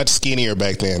was much skinnier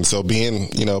back then, so being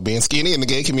skinny in the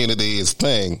gay community is a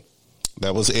thing.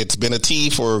 It's been a T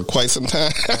for quite some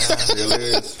time,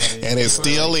 and it's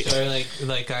still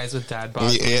like guys with dad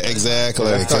bod. Yeah,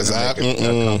 exactly. Because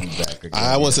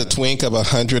I was a twink of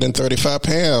 135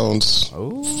 pounds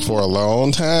for a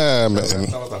long time. I was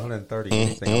 130.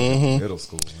 Anything middle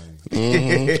school.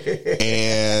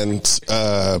 And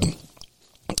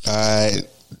I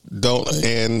don't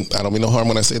mean no harm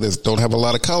when I say this, don't have a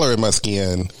lot of color in my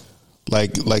skin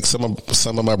like some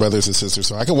of my brothers and sisters.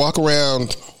 So I could walk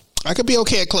around, I could be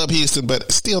okay at Club Houston,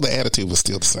 but still the attitude was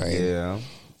still the same. Yeah.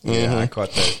 Yeah, I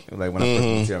caught that. Like when I first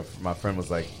moved here, my friend was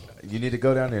like, you need to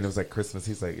go down there, and it was like Christmas.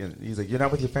 He's like, you're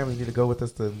not with your family, you need to go with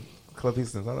us to Club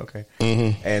Houston. I was like, okay.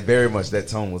 And very much that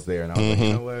tone was there, and I was like,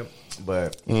 you know what?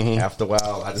 But after a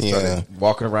while, I just started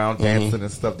walking around, dancing and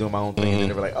stuff, doing my own thing.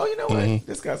 And they were like, oh, you know what?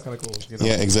 This guy's kind of cool.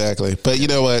 Yeah, exactly. But you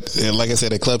know what? Like I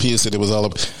said, at Club Houston, it was all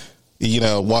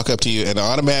walk up to you and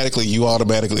automatically,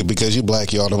 because you're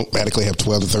black, you automatically have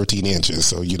 12 to 13 inches.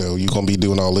 So, you're going to be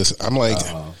doing all this. I'm like,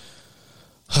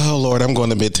 oh Lord, I'm going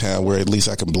to Midtown where at least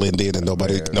I can blend in and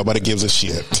nobody gives a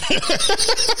shit.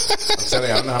 I'm telling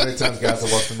you, I don't know how many times guys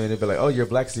will walk to me and they'll be like, oh, you're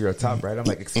black, so you're a top, right? I'm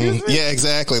like, excuse me? Yeah,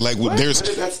 exactly. Like, there's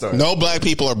no black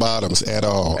people are bottoms at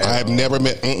all. I've never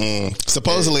met,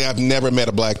 supposedly I've never met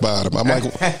a black bottom. I'm like,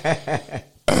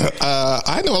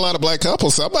 I know a lot of black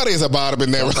couples. Somebody is a bottom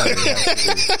in there.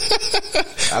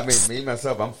 I mean, me,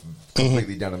 myself, I'm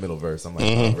completely down the middle verse. I'm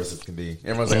like, verses can be.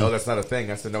 Everyone's like, oh, that's not a thing.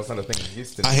 I said, no, it's not a thing in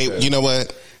Houston. I hate, you know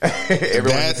what?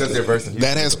 Everyone says their verse in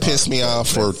Houston. That has pissed me off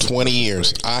for 20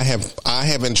 years. I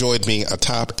have enjoyed being a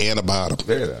top and a bottom.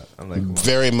 I'm like,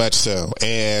 very much so.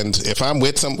 And if I'm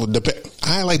with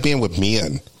I like being with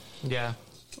men. Yeah.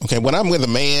 Okay, when I'm with a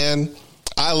man,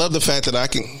 I love the fact that I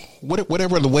can,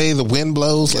 whatever the way the wind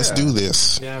blows, let's do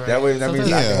this. Yeah, right. That way, that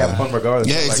means I can have fun regardless.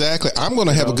 Yeah, exactly. I'm going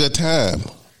to have a good time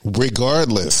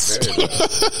regardless.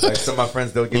 Like some of my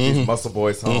friends, they'll get these muscle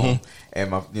boys home, and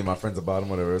my friends are bottom,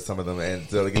 whatever, some of them, and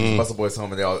they'll get these muscle boys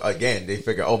home, and they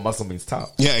figure, oh, muscle means top.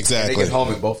 Yeah, exactly. And they get home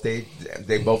and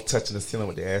they both touching the ceiling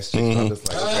with their ass cheeks. I'm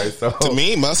just like, okay, so to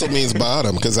me, muscle means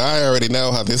bottom because I already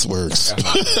know how this works.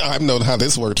 I've known how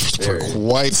this worked for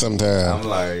quite some time. I'm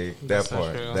like that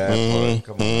part.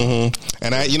 Come on.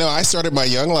 And I started my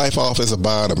young life off as a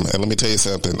bottom, and let me tell you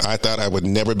something. I thought I would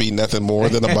never be nothing more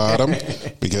than a bottom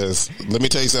because let me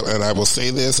tell you something. And I will say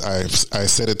this: I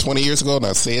said it 20 years ago, and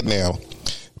I say it now.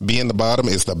 Being the bottom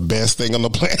is the best thing on the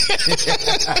planet.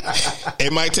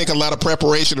 It might take a lot of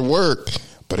preparation and work,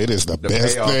 but it is the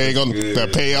best thing. The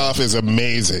payoff is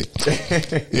amazing.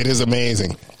 It is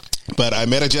amazing. But I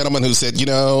met a gentleman who said, you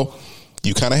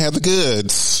kind of have the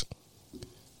goods.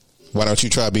 Why don't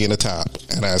you try being a top?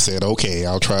 And I said, okay,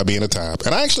 I'll try being a top.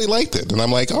 And I actually liked it. And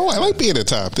I'm like, oh, I like being a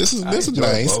top. This is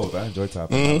nice. Both. I enjoy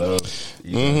top. I love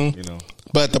either,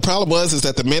 But the problem was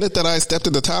that the minute that I stepped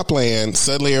into top land,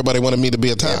 suddenly everybody wanted me to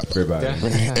be a top.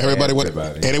 Everybody wanted,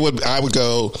 and I would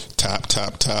go top,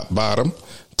 bottom,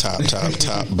 top,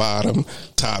 bottom,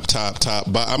 top,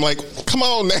 bottom. I'm like, come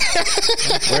on now.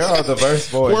 Where are the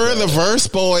verse boys? Where are the verse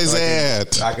boys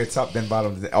at? I could top then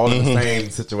bottom, all in the same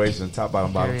situation. Top,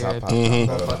 bottom, top.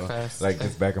 Like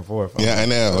just back and forth. Yeah, I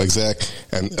know, exactly.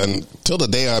 And until the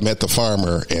day I met the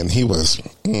farmer, and he was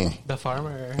the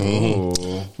farmer.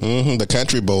 The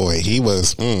country boy. He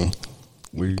was.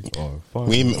 We are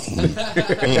farmers.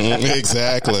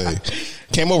 Exactly.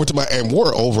 came over to my and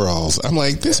wore overalls. I'm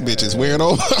like, this bitch is wearing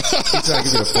overalls. He's trying to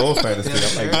give me the full fantasy.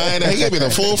 I'm like, He gave me the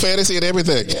full fantasy and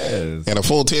everything. Yes. And a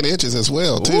full 10 inches as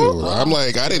well, too. Ooh. I'm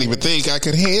like, I didn't even think I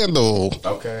could handle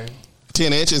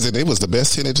 10 inches, and it was the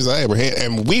best 10 inches I ever had.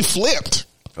 And we flipped.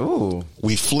 Ooh.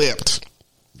 We flipped.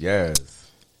 Yes.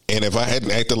 And if I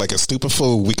hadn't acted like a stupid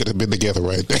fool, we could have been together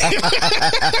right there.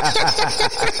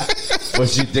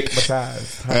 Was you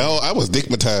dickmatized? Oh, I was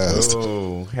dickmatized.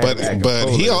 Oh, but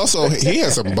he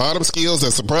had some bottom skills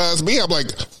that surprised me. I'm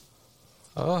like,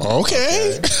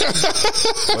 okay.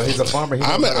 Well, he's a farmer.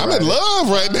 I'm in love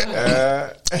right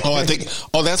now.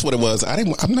 That's what it was.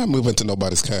 I'm not moving to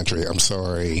nobody's country. I'm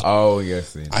sorry. Oh,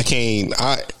 yes. I can't.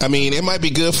 I mean, it might be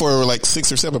good for like 6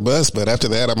 or 7 months, but after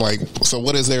that, I'm like, so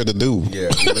what is there to do? Yeah,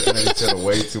 you're looking at each other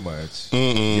way too much.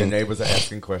 Mm-mm. Your neighbors are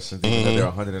asking questions, even though they're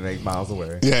 108 miles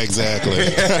away. Yeah, exactly.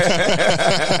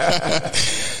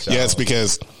 Yes,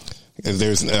 because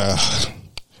there's.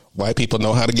 White people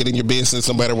know how to get in your business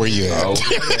no matter where you're at.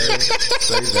 Okay.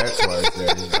 Say that twice,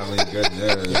 Daddy. I mean,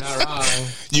 goodness. You're not wrong.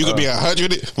 You could be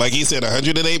 100, like he said,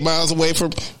 108 miles away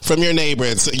from your neighbor,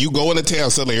 and so you go into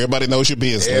town, suddenly everybody knows your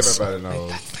business. Everybody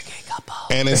knows.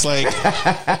 And it's like,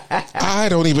 I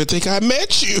don't even think I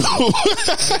met you.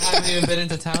 I haven't even been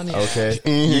into town yet. Okay.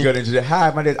 Mm-hmm. You go to introduce,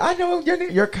 hi, my name, I know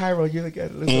you're Cairo. You're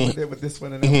with this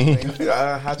one and everything.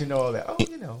 How'd you know all that? Oh,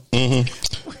 you know.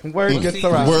 Mm-hmm. Word gets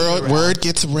around. Word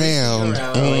gets around.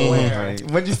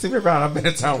 When did you see me around? I've been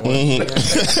in town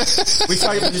once. We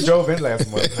saw you when you drove in last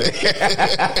month.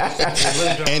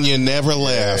 And you never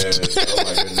left. Yes. Oh,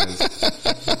 my goodness.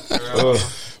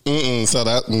 So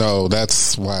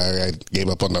that's why I gave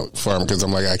up on the farm, because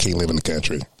I'm like, I can't live in the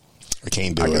country. I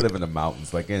can't do it. I can live in the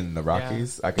mountains, like in the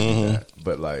Rockies. Yeah. I can do that,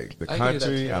 but like the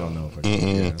country, I don't know if I can.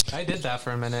 Yeah. I did that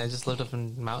for a minute. I just lived up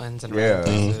in mountains and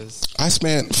places. I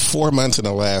spent 4 months in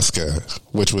Alaska,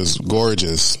 which was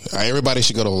gorgeous. Everybody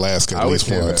should go to Alaska at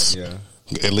least once. Yeah.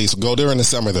 At least go during the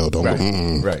summer, though. Don't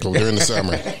right. Go during the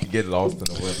summer. Get lost in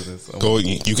the wilderness. Go.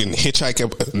 You can hitchhike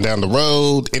up down the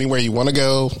road anywhere you want to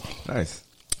go. Nice.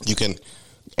 You can.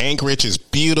 Anchorage is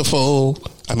beautiful.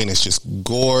 I mean, it's just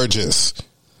gorgeous.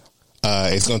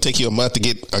 It's going to take you a month to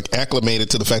get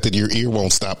acclimated to the fact that your ear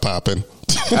won't stop popping.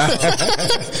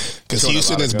 Because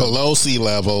Houston is below sea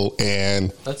level,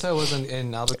 and that's how it was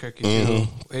in Albuquerque too.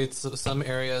 It's some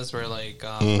areas were like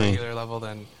regular level.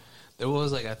 Then there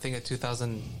was like, I think, a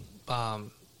 2,000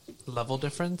 level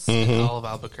difference in all of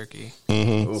Albuquerque.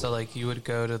 So like you would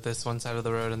go to this one side of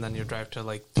the road and then you drive to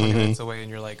like 20 minutes away and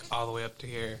you're like all the way up to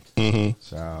here.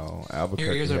 So Albuquerque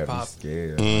your ears are had me popped.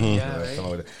 scared. Yeah,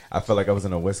 right? I felt like I was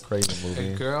in a Wes Craven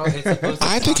movie. Girl, it's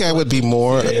I think I would be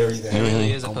more. It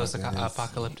really is a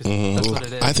post-apocalyptic. That's what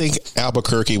it is. I think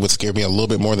Albuquerque would scare me a little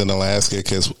bit more than Alaska,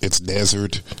 because it's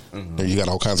desert. You got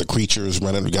all kinds of creatures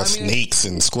running. You got snakes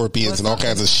and scorpions and all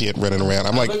kinds of shit running around.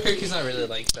 I'm like, Albuquerque's not really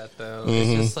like that though.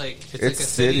 It's just like it's like a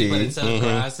city, but instead of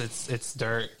grass, it's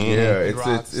dirt. Yeah,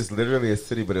 it's literally a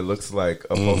city, but it looks like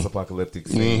a post-apocalyptic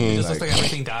scene. It just looks like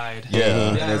everything died. Yeah,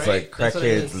 and it's like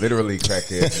crackheads, literally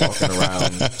crackheads walking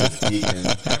around, just eating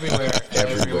everywhere,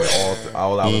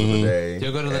 all hours of the day.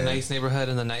 You'll go to the nice neighborhood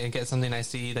in the night and get something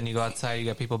nice to eat. Then you go outside, you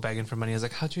got people begging for money. I was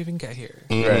like, how'd you even get here?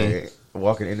 Right,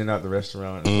 walking in and out the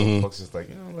restaurant, and folks just like,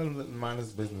 let him mind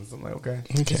his business. I'm like, okay.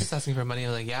 He's just asking for money.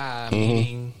 I'm like, yeah, I'm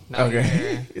eating.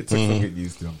 Okay, it took some getting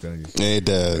used to. I'm telling you, it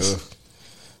does. Ugh.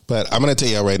 But I'm going to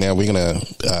tell y'all right now, we're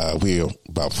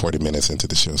about 40 minutes into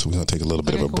the show, so we're going to take a little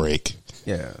bit of a break.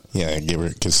 Yeah, give her,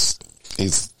 because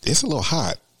it's a little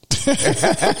hot.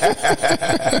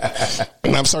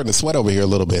 And I'm starting to sweat over here a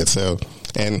little bit. So,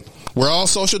 and we're all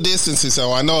social distancing.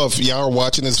 So I know if y'all are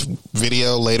watching this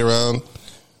video later on,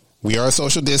 we are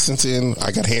social distancing.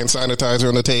 I got hand sanitizer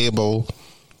on the table.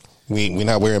 We're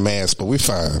not wearing masks, but we're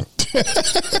fine.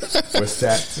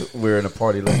 We're in a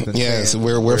party less than 10. Yes,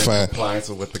 we're fine. In compliance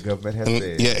with what the government has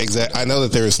said. Yeah, exactly. I know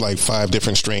that there's like 5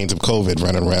 different strains of COVID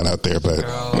running around out there, but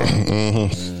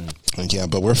yeah,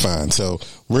 but we're fine. So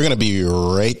we're going to be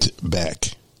right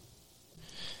back.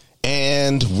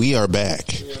 And we are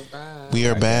back. We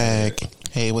are back.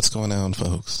 Hey, what's going on,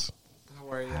 folks? How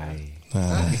are you? Hi.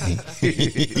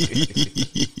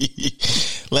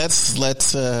 Let's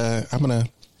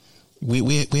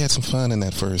we had some fun in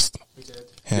that first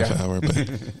half hour, but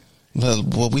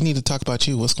well, we need to talk about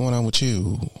you. What's going on with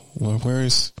you?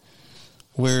 Where's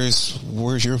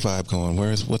your vibe going?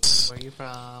 Where you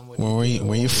from?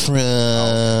 Where you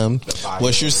from?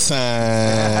 What's your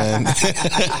sign?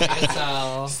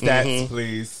 Stats,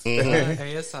 please.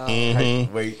 ASL.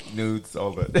 Height, weight, nudes,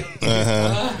 all that.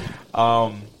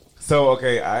 So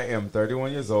okay, I am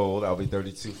 31 years old. I'll be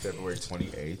 32 February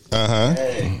 28th.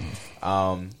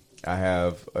 I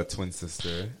have a twin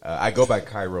sister. I go by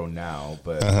Cairo now,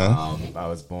 but I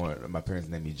was born. My parents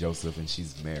named me Joseph, and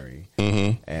she's Mary,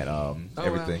 and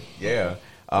everything. Wow. Yeah.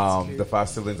 The 5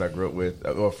 siblings I grew up with,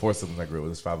 or 4 siblings I grew up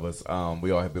with, there's 5 of us.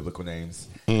 We all have biblical names.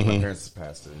 My parents are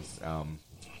pastors.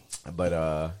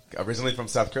 But originally from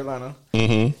South Carolina.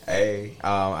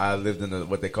 I lived in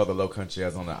what they call the Low Country. I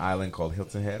was on an island called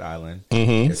Hilton Head Island.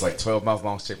 It's like 12 miles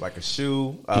long, shaped like a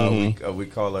shoe. We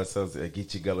call ourselves a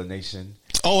Geechee Gullah Nation.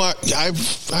 Oh, I've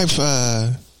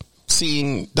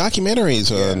seen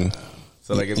documentaries on.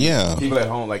 So like, people at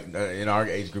home, like in our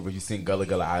age group, if you've seen Gullah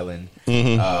Gullah Island,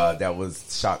 that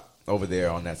was shot over there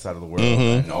on that side of the world,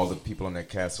 and all the people on that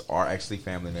cast are actually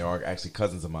family. And they are actually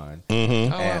cousins of mine,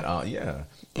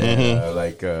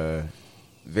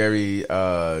 very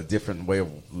different way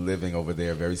of living over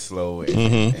there. Very slow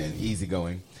and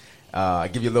easygoing. I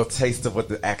give you a little taste of what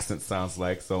the accent sounds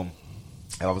like. So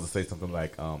I always say something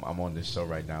like, "I'm on this show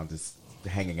right now, just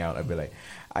hanging out." I'd be like,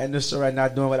 "I'm in this show right now,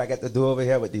 doing what I got to do over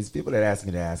here with these people that ask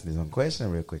me some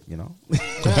question real quick, you know."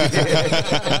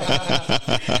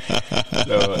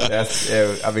 So that's,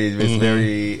 it's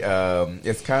very,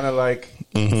 it's kind of like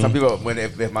some people,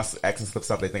 if my accent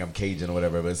slips out, they think I'm Cajun or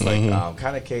whatever, but it's like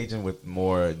kind of Cajun with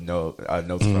more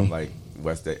notes from like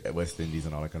West Indies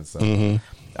and all that kind of stuff.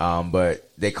 But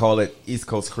they call it East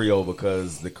Coast Creole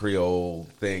because the Creole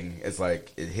thing is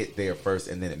like it hit there first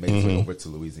and then it made its way over to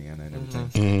Louisiana and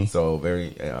everything. So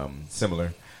very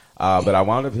similar. But I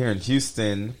wound up here in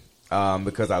Houston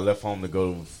because I left home to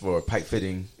go for pipe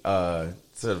fitting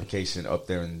certification up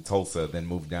there in Tulsa, then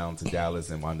moved down to Dallas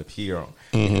and wound up here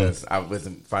because I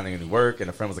wasn't finding any work.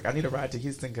 And a friend was like, "I need a ride to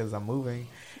Houston because I'm moving."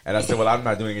 And I said, "Well, I'm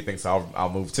not doing anything, so I'll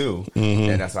move too."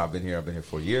 And that's how I've been here. I've been here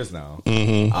 4 years now.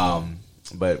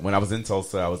 But when I was in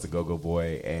Tulsa, I was a go-go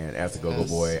boy, and as a go-go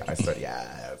boy, I started.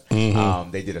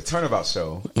 They did a turnabout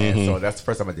show, and so that's the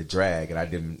first time I did drag, and I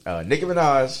did Nicki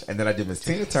Minaj, and then I did Miss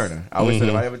Tina Turner. I always said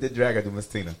if I ever did drag, I do Miss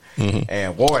Tina,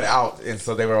 and wore it out. And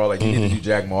so they were all like, "You need to do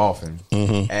drag more often."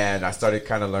 And I started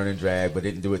kind of learning drag, but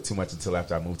didn't do it too much until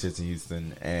after I moved here to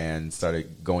Houston and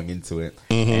started going into it,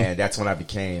 and that's when I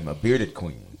became a bearded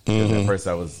queen. Because at first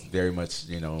I was very much,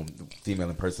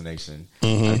 female impersonation.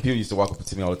 And people used to walk up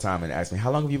to me all the time and ask me, "How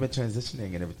long have you been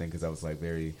transitioning?" and everything, because I was like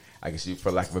very, I guess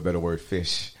for lack of a better word,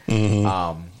 fish.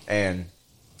 But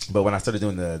when I started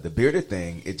doing the bearded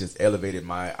thing, it just elevated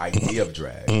my idea of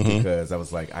drag because I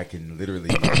was like, I can literally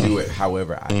do it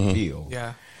however I feel.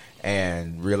 Yeah.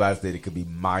 And realized that it could be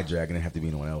my drag and it didn't have to be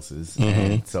anyone else's.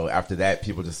 And so after that,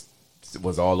 people just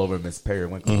was all over Miss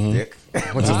Periwinkle's dick,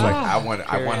 which is like I want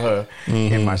her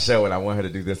in my show, and I want her to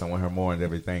do this, I want her more and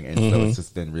everything, and so it's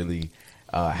just been really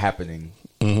happening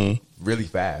really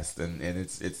fast, and it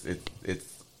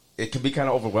can be kind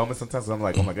of overwhelming sometimes. I'm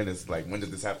like, oh my goodness, like when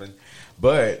did this happen?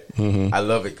 But I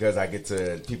love it because I get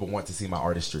to people want to see my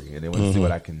artistry and they want to see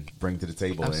what I can bring to the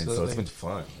table, and so it's been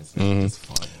fun. It's been just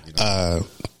fun.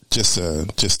 Just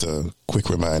a quick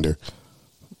reminder.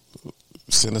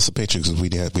 Send us a picture because we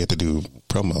had to do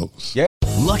promos. Yeah.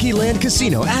 Lucky Land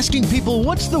Casino, asking people,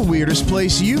 what's the weirdest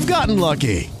place you've gotten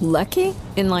lucky? Lucky?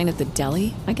 In line at the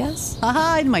deli, I guess?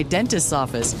 Aha, in my dentist's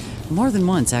office. More than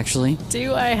once, actually.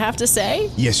 Do I have to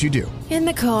say? Yes, you do. In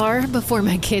the car before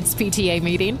my kids' PTA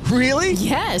meeting. Really?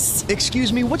 Yes.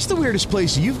 Excuse me, what's the weirdest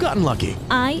place you've gotten lucky?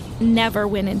 I never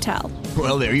win and tell.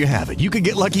 Well, there you have it. You can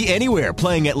get lucky anywhere,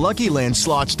 playing at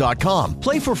LuckyLandSlots.com.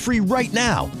 Play for free right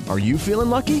now. Are you feeling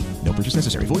lucky? No purchase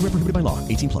necessary. Void where prohibited by law.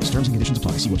 18+. Terms and conditions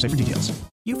apply. See website for details.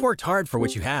 You've worked hard for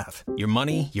what you have. Your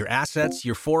money, your assets,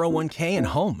 your 401k, and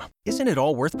home. Isn't it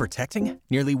all worth protecting?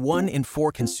 Nearly 1 in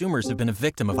 4 consumers have been a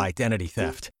victim of identity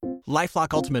theft.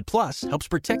 LifeLock Ultimate Plus helps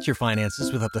protect your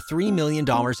finances with up to $3 million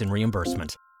in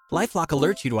reimbursement. LifeLock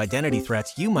alerts you to identity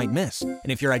threats you might miss. And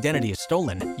if your identity is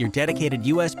stolen, your dedicated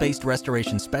U.S.-based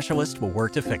restoration specialist will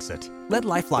work to fix it. Let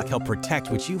LifeLock help protect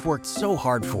what you've worked so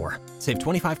hard for. Save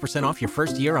 25% off your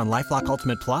first year on LifeLock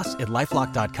Ultimate Plus at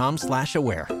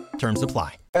LifeLock.com/aware. Terms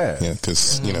apply. Yeah,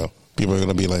 because, people are going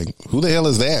to be like, who the hell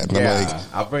is that? And I'm like,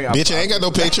 bitch, I ain't got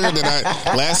no picture. And then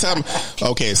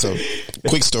so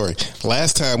quick story.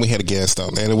 Last time we had a guest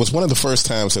on, and it was one of the first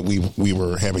times that we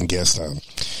were having guests on.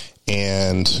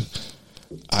 And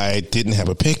I didn't have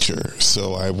a picture.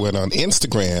 So I went on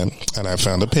Instagram and I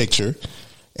found a picture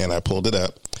and I pulled it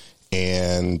up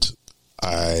and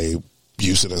I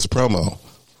used it as a promo.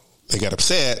 They got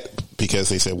upset because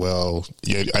they said, well,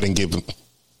 I didn't get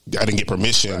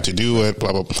permission to do it,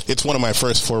 blah, blah, blah. It's one of my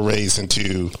first forays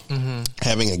into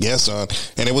having a guest on.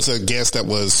 And it was a guest that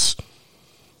was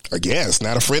a guest,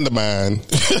 not a friend of mine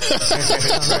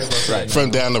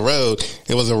from down the road.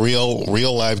 It was a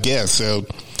real live guest. So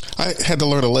I had to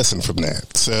learn a lesson from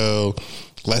that. So,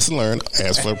 lesson learned.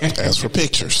 As for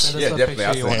pictures, Yeah,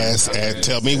 definitely.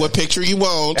 Tell me what picture you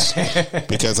want,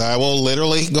 because I will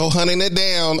literally go hunting it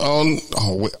down on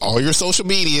all your social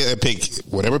media and pick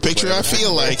whatever picture I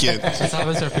feel like it. Just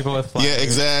happens for people with flyers. Yeah,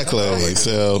 exactly.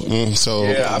 So yeah,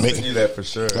 I'll send you that for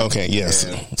sure. Okay, yes.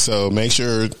 Yeah. So make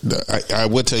sure. I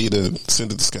would tell you to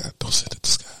send it to Scott. Don't send it to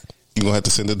Scott. You're going to have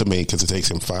to send it to me because it takes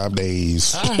him 5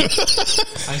 days. I'm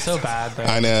so bad, bro.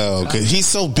 I know, because he's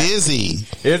so busy.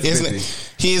 Isn't it?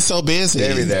 He is so busy.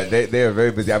 They are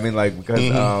very busy. I mean, like,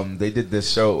 because they did this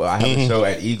show. I have a show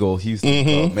at Eagle, Houston,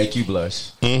 called Make You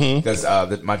Blush. Because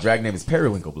my drag name is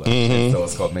Periwinkle Blush. And so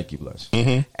it's called Make You Blush.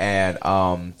 And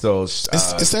so... is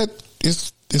that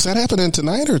happening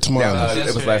tonight or tomorrow? Yeah,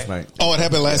 it was last night. Oh, it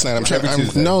happened last night. I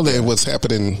know that it was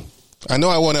happening... I know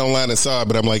I went online and saw it,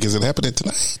 but I'm like, is it happening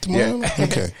tonight, tomorrow? Yeah.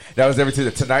 Okay. That was every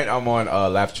Tuesday. Tonight I'm on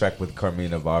Laugh Track with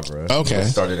Carmina Barbara. Okay. It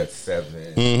started at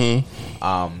 7.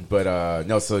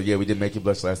 No, so yeah, we did Make You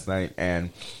Blush last night,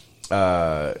 and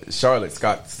Charlotte,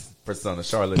 Scott's persona,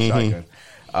 Charlotte Shotgun,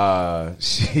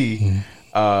 she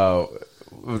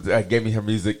gave me her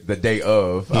music the day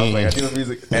of. I was like, I do the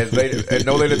music and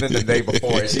no later than the day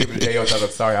before. And she gave me the day of. I was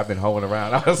like, sorry, I've been hoeing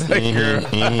around. I was like, girl,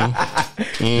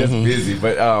 just busy.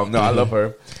 But no, I love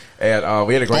her. And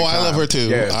we had a great time. I love her too.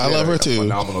 Yeah, I love her too.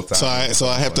 Phenomenal time. So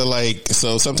I have to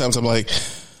so sometimes I'm like,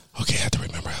 okay, I have to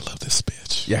remember I love this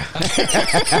bitch. Yeah.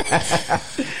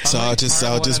 So I'll just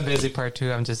I'm busy. Part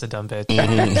 2, I'm just a dumb bitch. Well,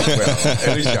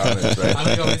 at least y'all is, right?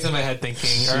 I'm always in my head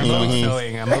thinking, or I'm always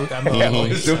sewing. I'm always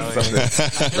sewing. I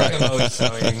feel like I'm always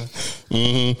sewing.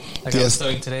 Like I was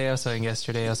sewing today, I was sewing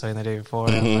yesterday, I was sewing the day before.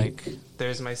 I'm like,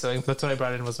 there's my sewing. That's what I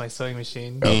brought in was my sewing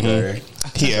machine. Okay.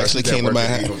 He actually came to my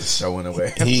house. Showing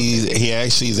away. He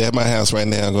actually is at my house right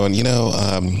now going,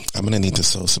 I'm going to need to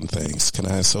sew some things. Can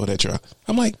I sew that?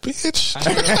 I'm like, bitch.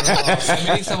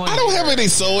 I don't have any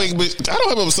sewing. I don't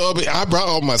have a sewing. I brought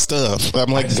all my stuff.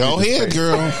 I'm like, go ahead,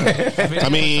 girl. I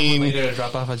mean, later to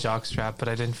drop off a jock strap, but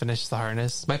I didn't finish the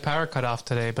harness. My power cut off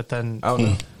today, but then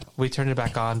we turned it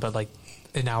back on, but like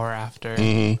an hour after,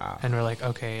 and we're like,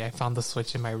 okay, I found the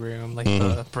switch in my room, like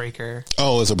the breaker.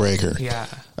 Oh, it's a breaker. Yeah.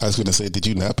 I was going to say, did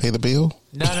you not pay the bill?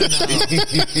 No.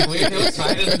 It was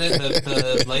fine, and then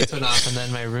the lights went off, and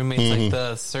then my roommate's like,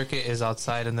 the circuit is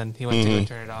outside, and then he went to go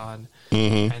turn it on.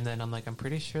 And then I'm like, I'm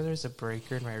pretty sure there's a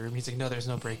breaker in my room. He's like, no, there's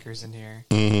no breakers in here.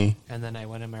 And then I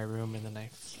went in my room, and then I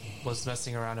was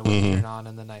messing around and wouldn't turn it on,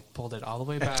 and then I pulled it all the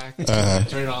way back,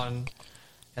 turned it on,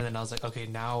 and then I was like, okay,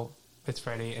 now it's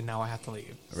Friday, and now I have to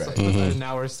leave. Right. So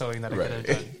now we're sewing that I could have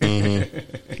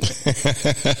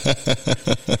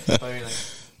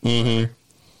done.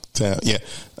 So, yeah.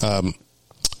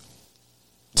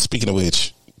 Speaking of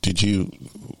which,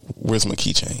 where's my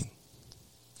keychain?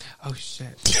 Oh, shit.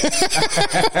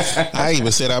 I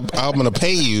even said I'm going to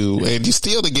pay you, and you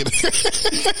still didn't get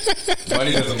it.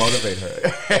 Money doesn't motivate her.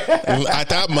 I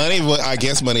thought I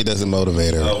guess money doesn't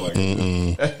motivate her. Oh, my God.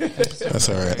 That's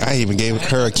all right. I even gave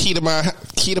her a key to my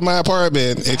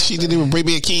apartment, and she didn't even bring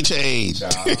me a keychain.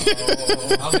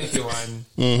 I'll make you one.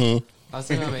 I was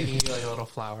thinking about making you like little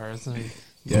flowers.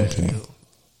 Yeah. Okay.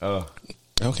 Oh.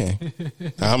 Okay.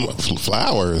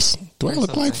 Flowers. Do I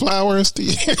look like flowers to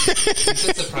you? It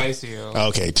should surprise you.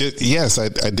 Okay. Yes, I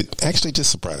did. Actually,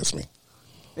 just surprise me.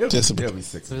 It'll be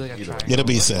sexy. It'll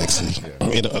be sexy.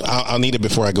 I'll need it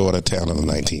before I go out of town on the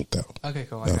 19th, though. Okay,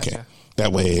 cool. Okay.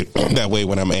 That way,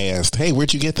 when I'm asked, hey,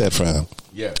 where'd you get that from?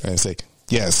 Yeah. I say,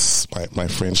 yes, my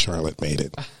friend Charlotte made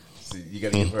it. See, you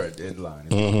got to give her a deadline.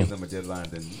 If you give them a deadline,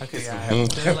 then okay, yeah.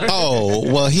 Oh,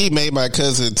 well, he made my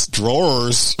cousin's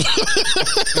drawers.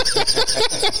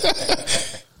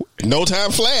 No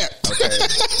time flat. Okay.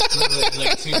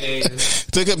 Like 2 days.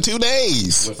 Took him 2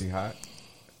 days. Was he hot?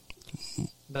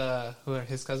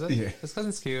 His cousin? Yeah. His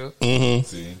cousin's cute.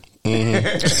 See? No,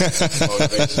 I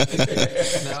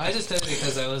just did it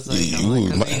because I was like,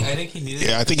 I think he needed it.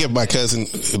 Yeah, I think if my cousin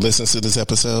listens to this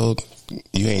episode,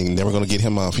 you ain't never going to get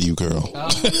him off of you, girl.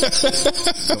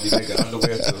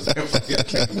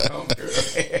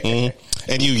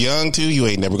 And you young, too, you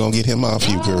ain't never going to get him off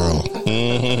you, girl.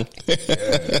 I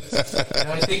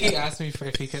think he asked me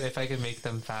if I could make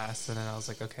them fast, and then I was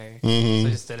like, okay. So I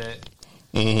just did it.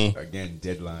 Again,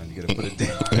 deadline. You got to put a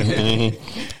deadline.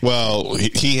 Well,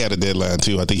 he had a deadline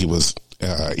too. I think he was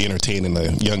entertaining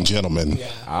a young gentleman.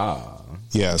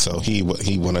 Yeah. So he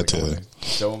wanted to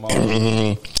show him off.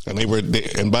 And they were.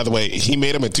 And by the way, he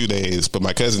made them in 2 days, but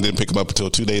my cousin didn't pick them up until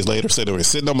 2 days later. So they were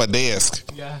sitting on my desk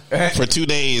for 2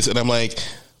 days, and I'm like,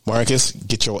 Marcus,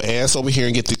 get your ass over here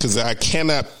and get because I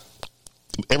cannot.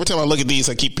 Every time I look at these,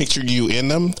 I keep picturing you in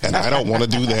them, and I don't want to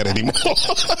do that anymore.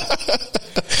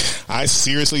 I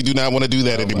seriously do not want to do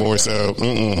that anymore. So,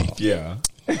 yeah.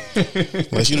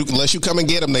 unless you come and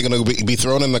get them, they're going to be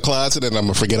thrown in the closet, and I'm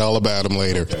going to forget all about them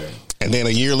later. Okay. And then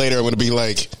a year later, I'm going to be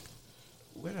like,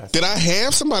 did I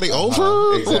have somebody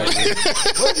over? Exactly.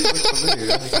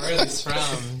 Where are these from?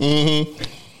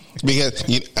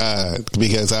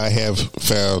 Because I have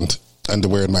found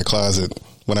underwear in my closet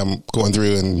when I'm going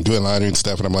through and doing laundry and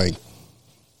stuff, and I'm like,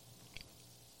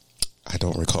 I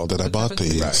don't recall that I bought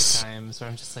these. Times where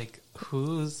I'm just like,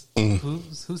 whose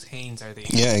Hanes are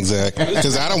these? Yeah, exactly.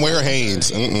 Because I don't wear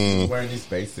Hanes. Wearing these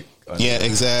basic. Yeah,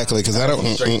 exactly. Because I don't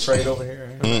straight trade over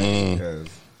here.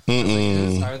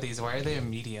 Whose are these? Why are they a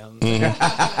medium?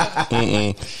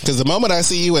 Because the moment I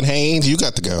see you in Hanes, you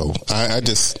got to go. I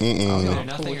just They're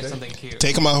nothing or something cute.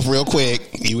 Take them off real quick.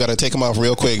 You got to take them off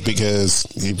real quick because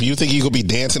if you think you could be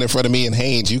dancing in front of me in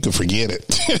Hanes, you can forget it.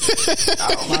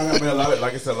 I don't mind. I mean,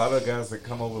 like I said, a lot of guys that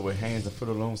come over with Hanes and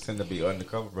Fruit Looms tend to be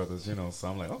undercover brothers, you know. So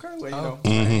I'm like, okay, well,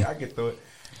 I get through it.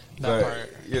 That but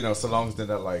part. so long as they're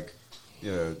not like,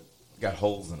 got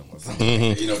holes in them or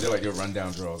something. They're like your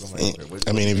rundown drawers. I'm like, okay,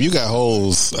 I mean, if you got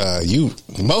holes, you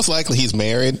most likely he's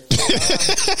married.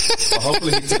 Well,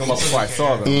 hopefully he took them up before I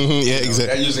saw them. Yeah, exactly.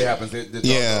 That usually happens.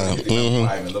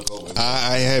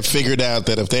 I have figured out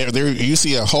that if there you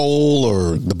see a hole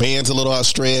or the band's a little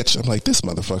outstretched, I'm like, this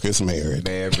motherfucker is married.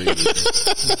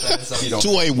 To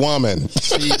a woman.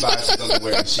 She buys his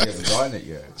underwear and she hasn't gotten it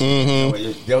yet.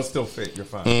 They'll still fit. You're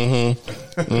fine.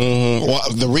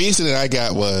 Well, the reason that I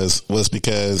got was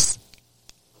because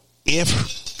if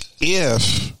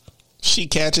she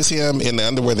catches him in the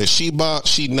underwear that she bought,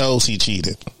 she knows he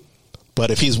cheated.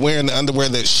 But if he's wearing the underwear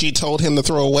that she told him to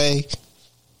throw away,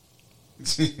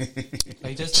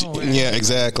 yeah,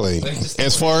 exactly.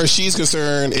 As far as she's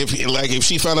concerned, if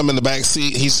she found him in the back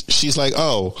seat, she's like,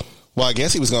 oh, well, I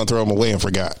guess he was going to throw them away and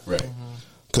forgot, right?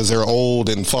 Because they're old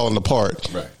and falling apart,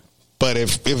 right? But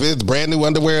if it's brand new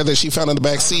underwear that she found in the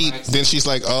back seat, then she's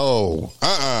like, oh,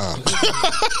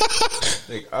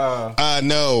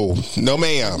 no,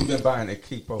 ma'am. You've been buying a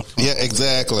Keepo. Yeah,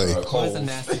 exactly.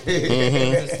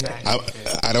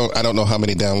 I don't know how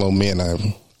many download men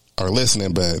are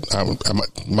listening, but I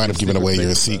might have given away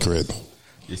your secret.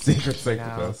 Your secret safe with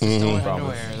us.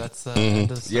 Underwear. That's I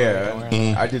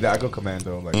do that. I go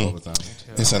commando all the time.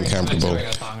 It's uncomfortable.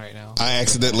 Right now.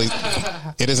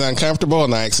 It is uncomfortable,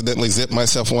 and I accidentally zipped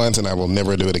myself once, and I will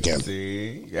never do it again.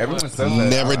 See, everyone says that.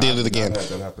 Never did it again.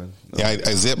 That happened. Yeah,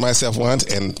 I zipped myself once,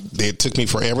 and it took me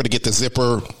forever to get the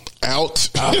zipper out.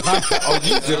 Oh,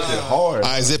 you zipped it hard.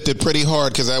 I zipped it pretty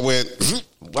hard because I went.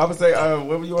 I would say,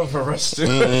 where were you on for rush to?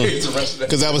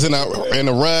 Because I was in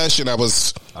a rush, and I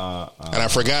was, and I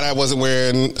forgot I was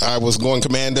going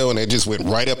commando, and it just went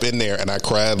right up in there, and I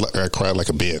cried like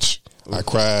a bitch. I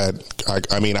cried. I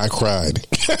cried.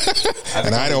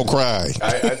 And I don't cry.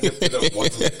 I zipped it up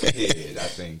once as a kid, I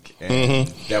think. And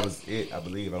that was it, I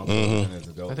believe. I don't think it was as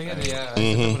an adult. I think I zipped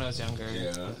it when I was younger.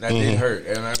 Yeah, that did hurt.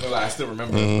 And I still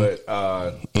remember it.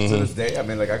 But to this day, I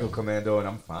mean, I go commando and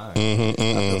I'm fine.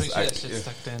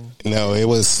 No, it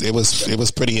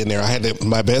was pretty in there.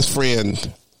 My best friend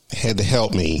had to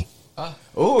help me.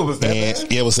 Oh, it was that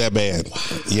bad? Yeah, it was that bad. Wow.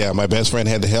 Yeah, my best friend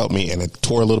had to help me, and it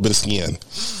tore a little bit of skin.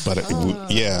 But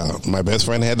my best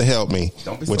friend had to help me,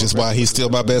 which is why he's still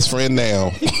my best friend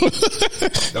now.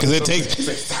 Because it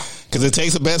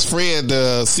takes a best friend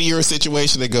to see your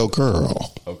situation and go,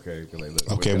 girl. Okay,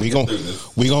 we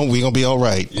gonna be all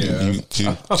right. Yeah. You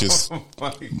just oh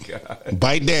my God.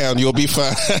 Bite down, you'll be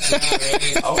fine.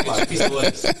 Oh my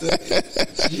God.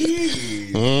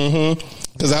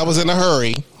 Because I was in a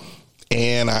hurry.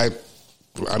 And I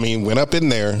went up in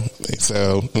there.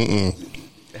 So,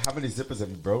 How many zippers have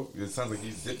you broke? It sounds like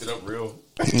you zipped it up real.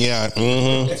 Yeah.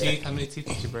 How many teeth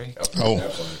did you break? Oh,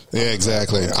 yeah,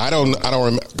 exactly. I don't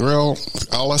remember. Girl,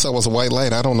 all I saw was a white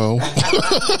light. I don't know.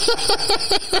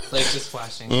 Like just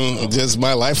flashing. Just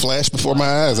my life flashed before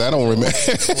my eyes. I don't remember.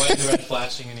 White and red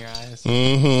flashing in your eyes.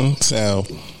 So,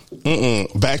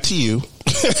 back to you.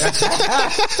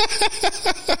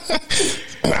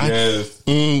 Yes.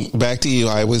 Back to you.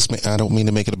 I don't mean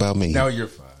to make it about me. No, you're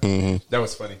fine. That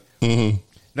was funny.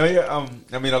 No, yeah.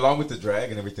 Along with the drag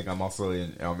and everything, I'm also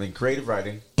in creative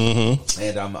writing,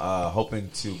 and I'm hoping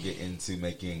to get into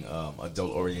making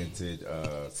adult-oriented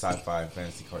sci-fi and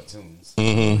fantasy cartoons.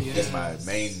 That's my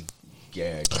main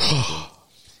gag.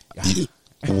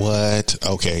 What?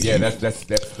 Okay. Yeah, that's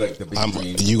like the big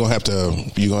dream. You're gonna have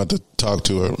to talk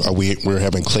to her. We're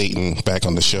having Clayton back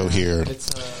on the show here.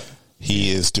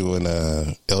 He is doing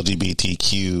a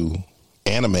LGBTQ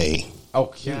anime. Oh,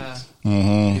 cute. Yeah.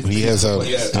 He has a.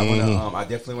 I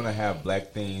definitely want to have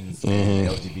black themes and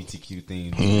LGBTQ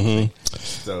themes.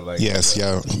 So like, yes,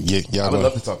 I would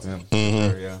love to talk to him.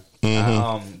 Sure,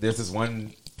 yeah. There's this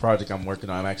one project I'm working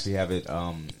on. I actually have it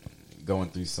going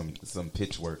through some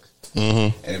pitch work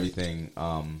and everything.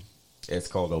 It's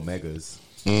called Omegas.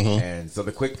 And so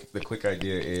the quick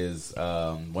idea is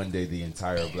one day the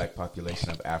entire black population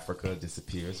of Africa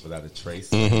disappears without a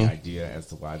trace, any idea as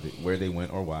to where they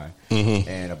went or why.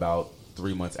 And about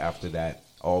 3 months after that,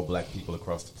 all black people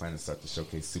across the planet start to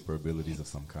showcase super abilities of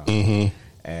some kind.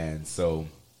 And so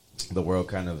the world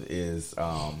kind of is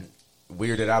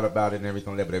weirded out about it and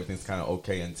everything like that, but everything's kind of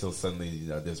okay until suddenly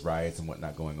there's riots and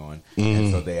whatnot going on.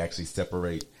 And so they actually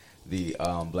separate the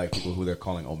black people who they're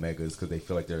calling Omegas because they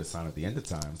feel like they're a sign of the end of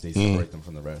times. They separate them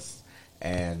from the rest.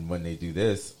 And when they do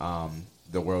this,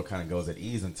 the world kind of goes at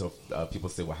ease until people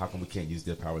say, well, how come we can't use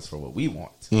their powers for what we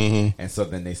want? And so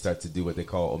then they start to do what they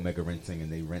call Omega renting,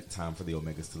 and they rent time for the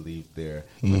Omegas to leave their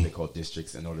what they call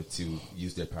districts in order to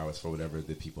use their powers for whatever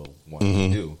the people want to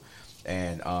do.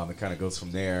 And it kind of goes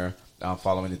from there,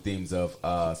 following the themes of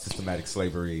systematic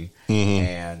slavery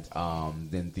and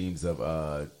then themes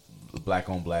of black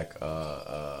on black,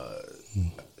 the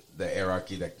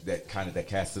hierarchy, that kind of that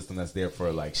caste system that's there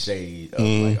for like shade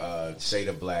of shade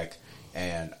of black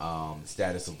and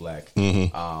status of black,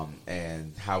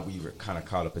 and how we were kind of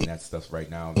caught up in that stuff right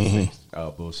now, the same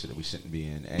bullshit that we shouldn't be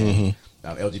in, and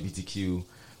LGBTQ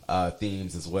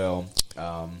themes as well,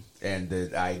 and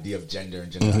the idea of gender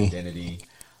and gender identity.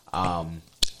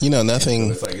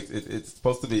 Nothing. So it's like it's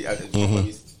supposed to be.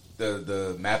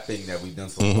 The mapping that we've done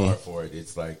so far for it,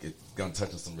 it's like it's gonna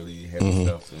touch on some really heavy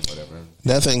stuff and whatever.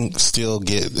 Nothing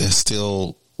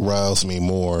still riles me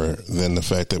more than the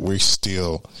fact that we're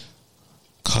still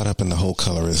caught up in the whole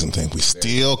colorism thing. We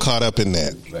still caught up in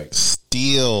that. Right.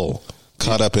 Still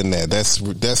caught up in that. That's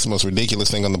the most ridiculous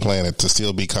thing on the planet to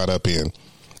still be caught up in.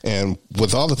 And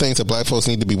with all the things that black folks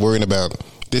need to be worrying about,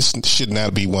 this should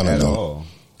not be one of them. All.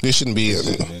 This shouldn't be.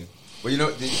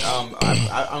 Well,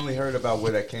 I only heard about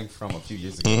where that came from a few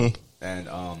years ago, and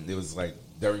it was like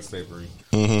during slavery.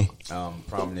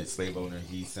 Prominent slave owner,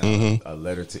 he sent a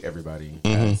letter to everybody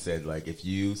and said, like, if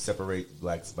you separate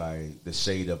blacks by the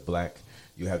shade of black,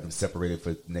 you have them separated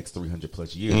for the next 300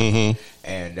 plus years.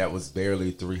 And that was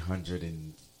barely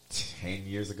 310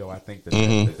 years ago, I think,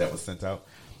 that was sent out.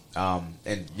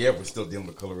 And yeah, we're still dealing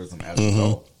with colorism as a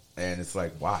result. And it's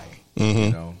like, why?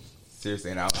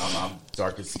 Seriously, and I'm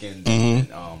darker skinned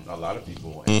than a lot of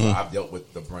people, and so I've dealt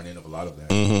with the brunt end of a lot of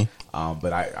that.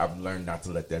 But I've learned not to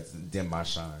let that dim my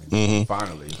shine.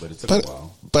 Finally, but it took a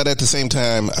while. But at the same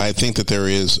time, I think that there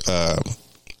is,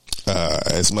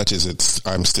 as much as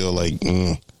I'm still like,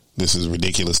 this is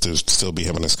ridiculous to still be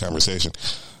having this conversation.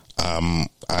 I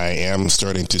am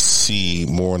starting to see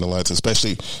more in the lights,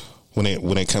 especially when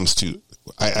it comes to,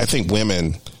 I think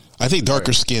women. I think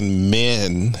darker skinned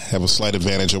men have a slight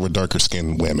advantage over darker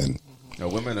skinned women. No,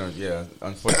 women are,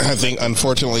 unfortunately. I think,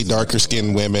 unfortunately, darker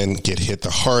skinned women get hit the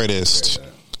hardest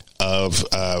of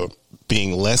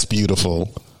being less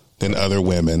beautiful than other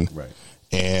women. Right.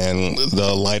 And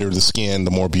the lighter the skin,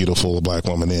 the more beautiful a black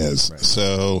woman is. Right.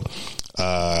 So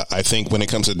I think when it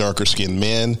comes to darker skinned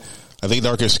men, I think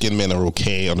darker skinned men are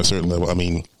okay on a certain level. I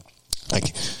mean, I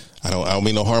don't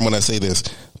mean no harm when I say this,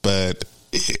 but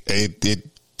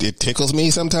it tickles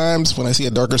me sometimes when I see a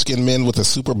darker skinned man with a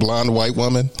super blonde white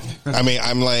woman. I mean,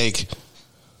 I'm like,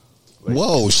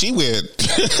 whoa, she went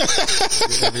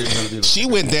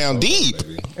down deep.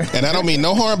 And I don't mean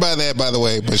no harm by that, by the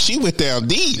way, but she went down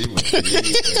deep.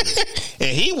 And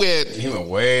he went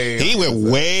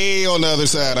way on the other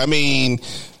side. I mean,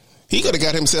 he could have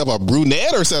got himself a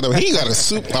brunette or something. He got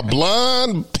a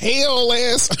blonde, pale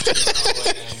ass.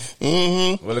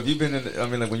 Well, if you've been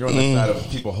when you're on the side of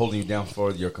people holding you down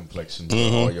for your complexion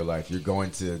all your life, you're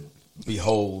going to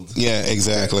behold. Yeah,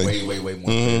 exactly. Way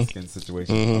more skin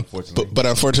situation. Unfortunately, but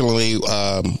unfortunately,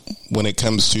 when it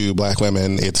comes to black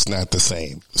women, it's not the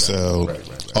same. Right. So,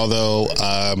 right. Although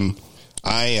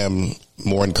I am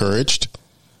more encouraged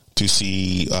to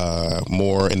see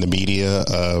more in the media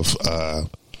of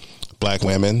black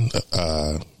women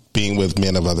being with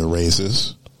men of other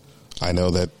races. I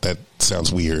know that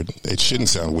sounds weird. It shouldn't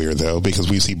sound weird, though, because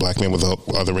we see black men with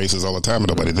other races all the time and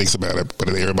nobody thinks about it. But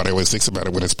everybody always thinks about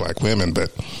it when it's black women.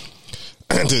 But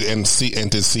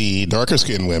to see darker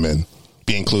skinned women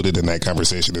be included in that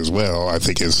conversation as well, I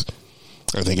think it's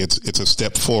a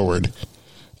step forward,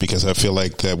 because I feel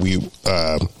like that we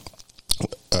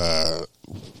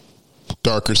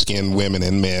darker skinned women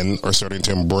and men are starting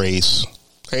to embrace,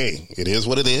 hey, it is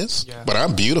what it is, but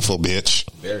I'm beautiful, bitch.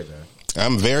 Very bad.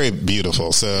 I'm very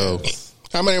beautiful, so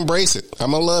I'm going to embrace it.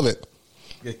 I'm going to love it.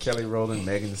 Get Kelly Rowland,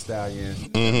 Megan Thee Stallion,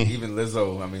 even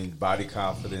Lizzo. I mean, body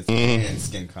confidence and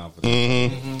skin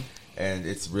confidence. And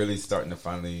it's really starting to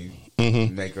finally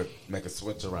make a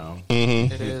switch around.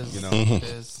 It is. You know, it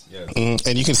is. Yes.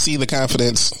 And you can see the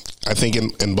confidence, I think,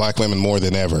 in black women more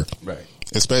than ever. Right.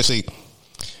 Especially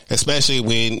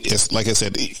when it's like I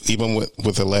said, even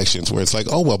with elections, where it's like,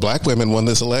 oh well, black women won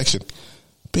this election.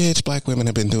 Bitch, black women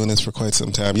have been doing this for quite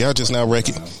some time. Y'all just now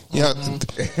the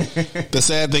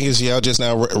sad thing is, y'all just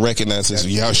now recognize this.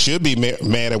 Y'all should be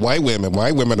mad at white women.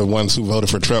 White women are the ones who voted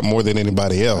for Trump more than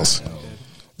anybody else.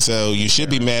 So you should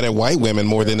be mad at white women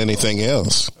more than anything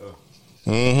else.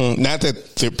 Not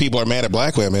that people are mad at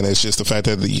black women. It's just the fact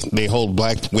that they hold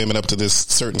black women up to this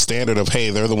certain standard of, hey,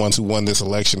 they're the ones who won this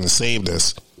election and saved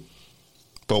us.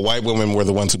 But white women were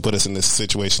the ones who put us in this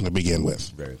situation to begin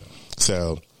with.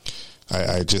 So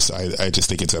I just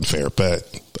think it's unfair. But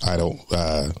I don't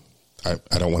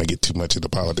want to get too much into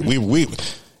politics.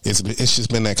 It's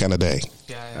just been that kind of day.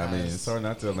 Yeah, I mean, it's hard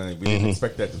not to. We didn't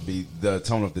expect that to be the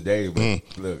tone of the day.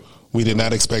 But look, we did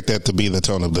not expect that to be the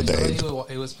tone of the day.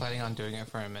 He was planning on doing it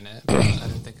for a minute, but I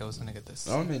didn't think I was going to get this.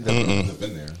 I mean, the rumors have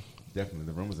been there. Definitely,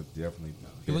 the rumors have definitely.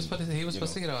 He was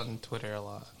supposed to get on Twitter a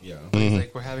lot. Yeah, he's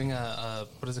like, we're having a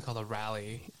what is it called, a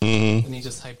rally, and he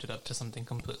just hyped it up to something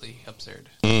completely absurd.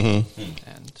 And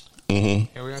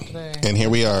here we are today. And here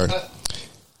we are.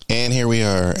 And here we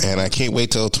are, and I can't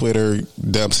wait till Twitter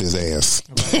dumps his ass.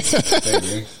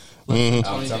 I'm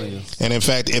telling you. And in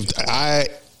fact,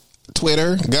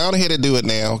 Twitter, go on ahead and do it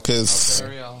now, because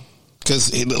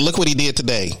look what he did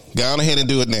today. Go on ahead and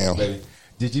do it now. Baby.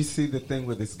 Did you see the thing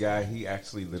with this guy? He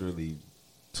actually literally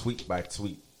tweet by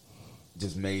tweet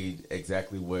just made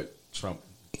exactly what Trump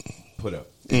put up,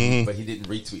 but he didn't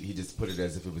retweet. He just put it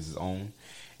as if it was his own.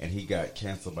 And he got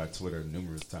canceled by Twitter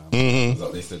numerous times.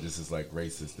 So they said this is like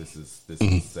racist, this is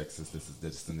sexist, this is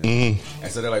this and that.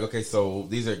 And so they're like, okay, so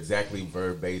these are exactly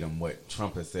verbatim what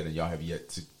Trump has said, and y'all have yet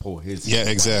to pull his. Yeah,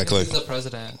 exactly. He's the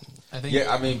president. I think.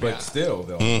 Yeah, I mean, but still,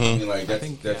 though, I mean, like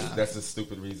that's a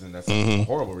stupid reason. That's a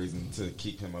horrible reason to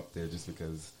keep him up there just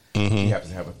because he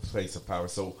happens to have a place of power.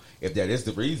 So if that is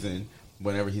the reason,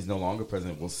 whenever he's no longer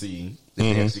president, we'll see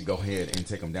if they actually go ahead and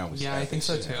take him down. Yeah, I think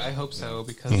so too. I hope so,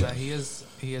 because he is.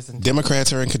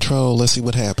 Democrats are in control. Let's see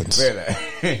what happens.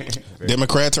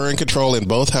 Democrats are in control in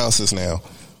both houses now.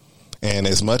 And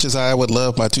as much as I would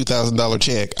love my $2,000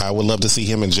 check, I would love to see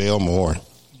him in jail more.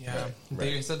 Yeah,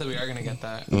 they said that we are going to get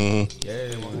that.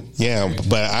 Yeah,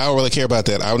 but I don't really care about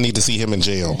that. I need to see him in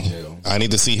jail. I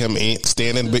need to see him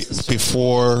standing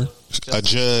before a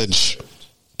judge,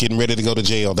 getting ready to go to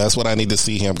jail. That's what I need to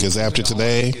see him, because after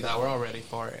today, we're all ready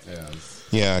for it.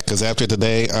 Yeah, because after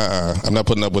today, I'm not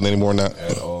putting up with any more.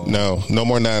 No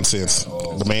more nonsense.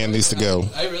 The man needs to go.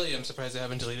 I really am surprised they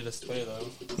haven't deleted his Twitter though.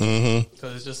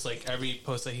 Because it's just like every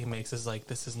post that he makes is like,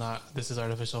 this is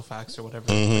artificial facts or whatever.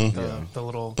 Like the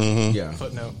little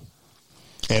footnote.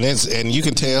 And you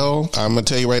can tell. I'm gonna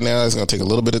tell you right now, it's gonna take a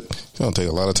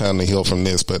lot of time to heal from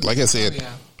this. But like I said,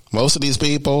 most of these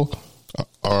people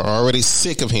are already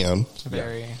sick of him.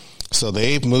 Very. So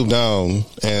they've moved on,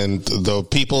 and the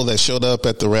people that showed up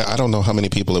at the I don't know how many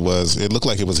people it was. It looked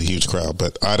like it was a huge crowd,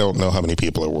 but I don't know how many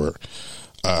people it were.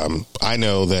 I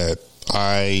know that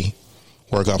I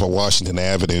work off of Washington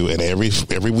Avenue, and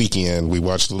every weekend we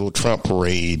watch the little Trump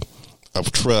parade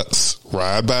of trucks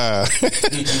ride by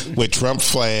with Trump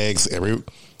flags every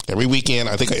weekend.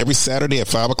 I think every Saturday at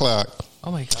 5:00.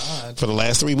 Oh my God! For the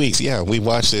last 3 weeks, yeah, we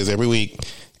watched this every week.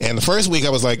 And the first week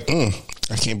I was like,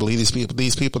 I can't believe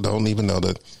these people don't even know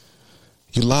that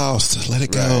you lost. Let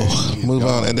it go. Move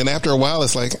on. And then after a while,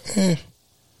 it's like, they're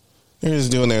just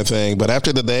doing their thing. But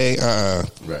after the day, I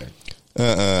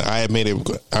have made it.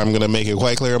 I'm going to make it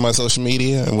quite clear on my social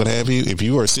media and what have you. If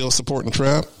you are still supporting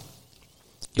Trump,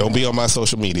 don't be on my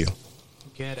social media.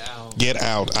 Get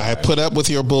out. I have put up with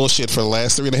your bullshit for the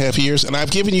last 3.5 years, and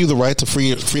I've given you the right to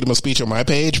freedom of speech on my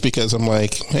page, because I'm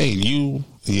like, hey,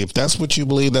 if that's what you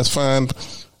believe, that's fine.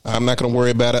 I'm not going to worry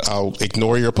about it. I'll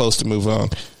ignore your post and move on.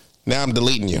 Now I'm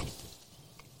deleting you.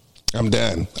 I'm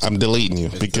done. I'm deleting you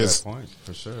because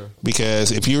for sure.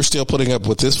 Because if you're still putting up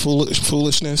with this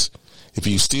foolishness, if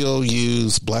you still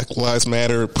use Black Lives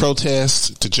Matter protests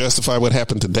to justify what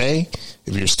happened today,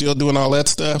 if you're still doing all that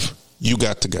stuff, you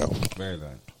got to go. Very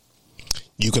good.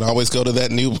 You can always go to that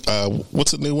new,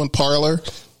 what's the new one? Parler.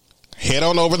 Head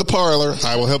on over to Parler.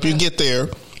 I will help you get there.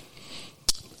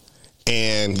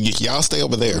 And y'all stay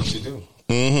over there. What you do.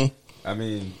 Mm-hmm. I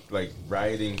mean, like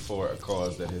rioting for a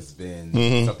cause that has been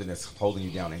something that's holding you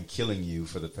down and killing you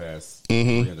for the past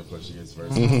 300 plus years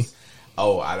versus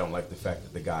oh, I don't like the fact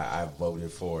that the guy I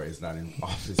voted for is not in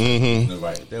office.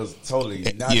 Right. That was totally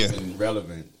not even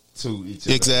relevant to each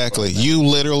other. Exactly. You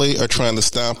literally are trying to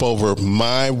stomp over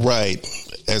my right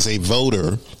as a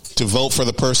voter to vote for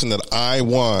the person that I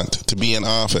want to be in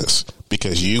office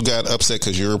because you got upset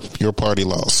because your party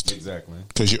lost. Exactly.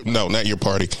 No, not your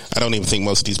party. I don't even think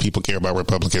most of these people care about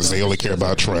Republicans. They only care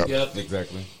about Trump. Yep.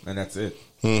 Exactly. And that's it.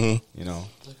 You know.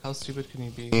 Like, how stupid can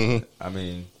you be? I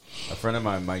mean, a friend of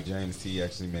mine, Mike James, he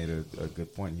actually made a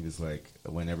good point. He was like,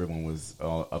 when everyone was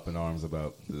all up in arms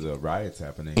about the riots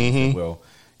happening, he said, well,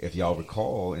 if y'all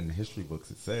recall, in the history books,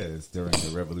 it says during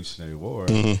the Revolutionary War,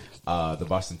 the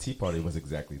Boston Tea Party was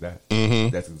exactly that.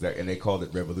 That's exactly, and they called it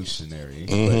revolutionary.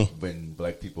 But when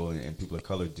black people and people of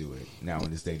color do it now in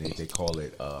this day and age, they call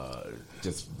it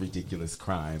just ridiculous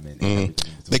crime and everything.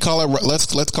 They call it. Let's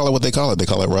call it what they call it. They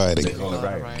call it rioting. They call it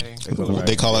rioting.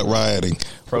 They call it rioting.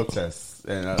 Protests.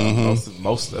 And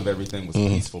most of everything was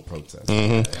peaceful protests.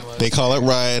 They call it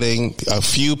rioting. A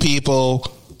few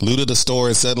people looted a store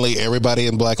and suddenly everybody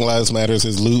in Black Lives Matters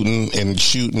is looting and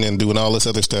shooting and doing all this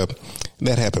other stuff.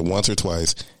 That happened once or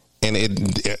twice, and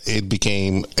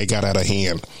it got out of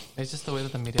hand. It's just the way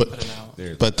that the media put it out.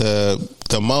 But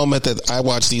the moment that I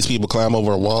watch these people climb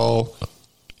over a wall,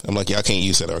 I'm like, y'all can't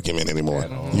use that argument anymore.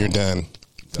 You're done.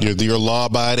 You're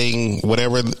law-abiding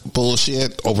whatever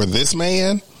bullshit over this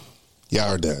man.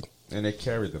 Y'all are done. And they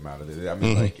carried them out of it. I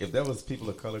mean, like, if there was people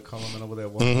of color coming over that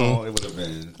wall, it would have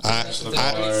been.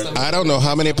 I don't know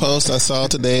how many posts I saw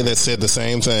today that said the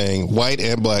same thing, white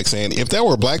and black, saying if there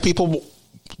were black people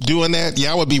doing that,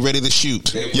 y'all would be ready to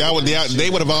shoot. They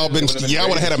would have all been. Y'all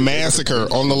would have had a massacre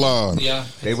on the lawn. Yeah,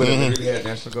 they would have literally had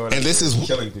National Guard. And this is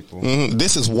killing people.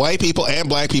 This is white people and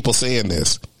black people saying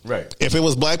this. Right. If it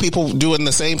was black people doing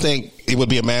the same thing, it would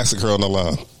be a massacre on the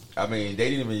lawn. I mean, they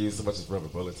didn't even use so much as rubber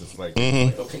bullets. It's like,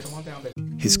 okay, come on down, baby.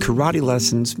 His karate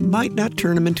lessons might not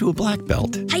turn him into a black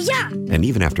belt. Hi-ya! And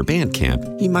even after band camp,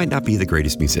 he might not be the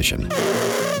greatest musician.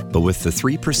 But with the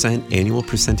 3% annual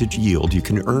percentage yield you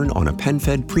can earn on a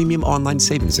PenFed premium online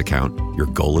savings account, your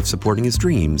goal of supporting his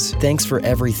dreams... Thanks for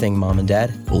everything, Mom and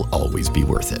Dad. ...will always be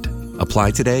worth it.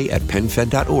 Apply today at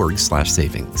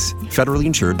PenFed.org/savings. Federally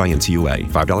insured by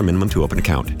NCUA. $5 minimum to open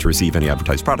account. To receive any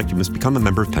advertised product, you must become a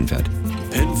member of PenFed.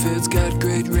 PenFed's got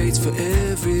great rates for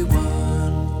everyone.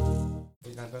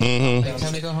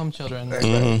 Time to go home, children.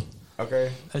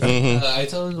 Okay. I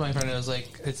told my friend,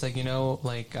 it's like, you know,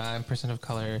 like, person of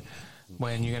color,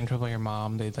 when you get in trouble with your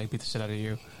mom, they, like, beat the shit out of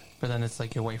you. But then it's,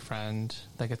 like, your white friend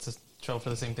that gets in trouble for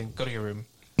the same thing. Go to your room.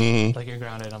 Like, you're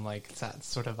grounded. I'm like, it's that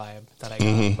sort of vibe that I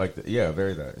got. Like,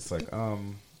 very that. It's like,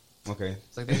 okay.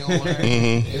 It's like, they ain't gonna learn.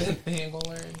 They ain't gonna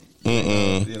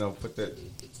learn. You know, put that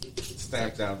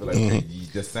stamp down, but like,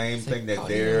 the same thing that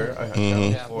they're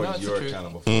accountable for, you're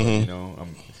accountable for, you know?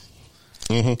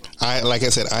 Like I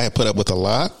said, I have put up with a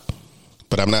lot,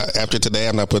 but I'm not, after today,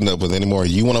 I'm not putting up with any more.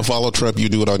 You want to follow Trump, you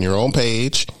do it on your own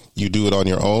page. You do it on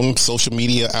your own social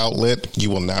media outlet.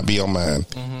 You will not be on mine.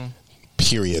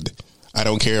 Period. I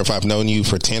don't care if I've known you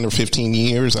for 10 or 15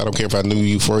 years. I don't care if I knew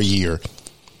you for a year.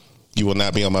 You will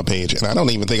not be on my page. And I don't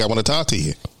even think I want to talk to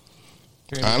you.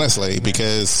 Honestly,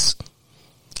 because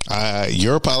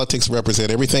your politics represent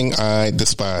everything I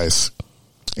despise.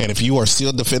 And if you are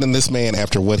still defending this man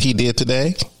after what he did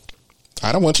today,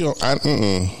 I don't want you. I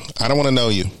don't want to know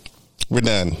you. We're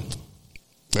done.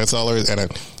 That's all there is.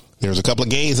 And there's a couple of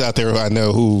gays out there who I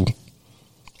know who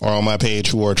are on my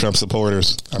page who are Trump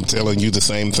supporters. I'm telling you the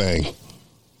same thing.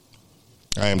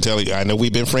 I am telling you. I know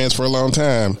we've been friends for a long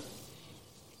time,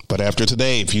 but after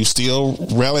today, if you still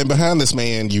rallying behind this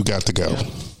man, you got to go. Yeah.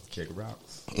 Kick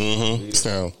rocks.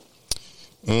 So.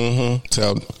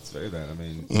 Say that.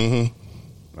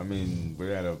 I mean,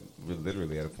 we're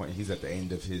literally at a point. He's at the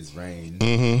end of his reign,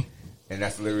 and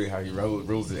that's literally how he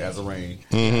rules it, as a reign.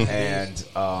 And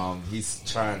he's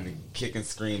trying to kick and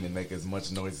scream and make as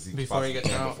much noise as he possibly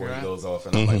can before he goes off.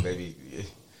 And I'm like, baby,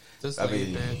 just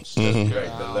bitch.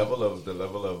 Right, the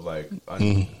level of like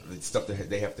the stuff that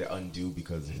they have to undo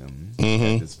because of him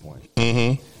at this point.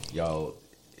 Y'all,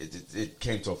 it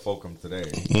came to a fulcrum today.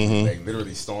 Like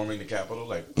literally storming the Capitol.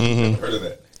 Like, never heard of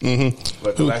that.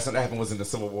 But the last time that happened was in the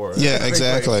Civil War. Yeah,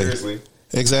 exactly. Like, seriously.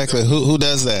 Exactly. Who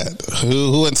does that?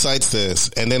 Who incites this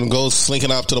and then goes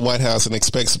slinking off to the White House and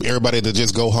expects everybody to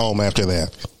just go home after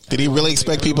that? Did he really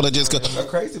expect people to just go? A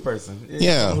crazy person.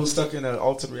 Yeah. Who's stuck in an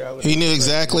altered reality. He knew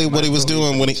exactly what he was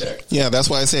doing when he. Yeah, that's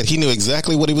why I said he knew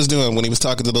exactly what he was doing when he was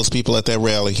talking to those people at that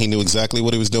rally. He knew exactly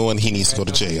what he was doing. He needs to go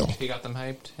to jail. He got them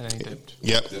hyped and then he dipped.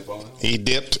 Yep. He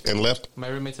dipped and left. My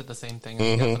roommate said the same thing.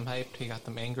 He got them hyped, he got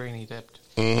them angry, and he dipped.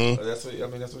 Mm-hmm. That's what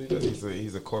he does.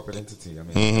 He's a corporate entity. I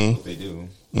mean, Mm-hmm. that's what they do.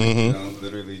 You know,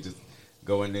 literally just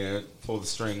go in there, pull the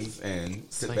strings, and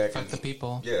sit like, back. Fuck the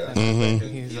people. Yeah. Mm-hmm.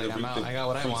 He's like, I'm out. I got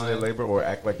what I want. want. Their labor, or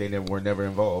act like they were never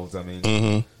involved. I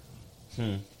mean,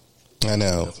 I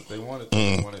know. That's what they wanted.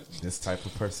 They wanted this type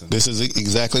of person. This is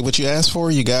exactly what you asked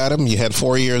for. You got him. You had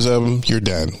 4 years of him. You're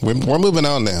done. We're moving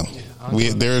on now.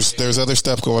 There's other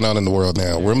stuff going on in the world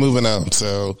now. We're moving on.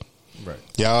 So,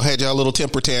 y'all had y'all little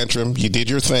temper tantrum. You did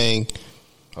your thing.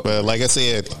 But like I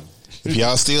said,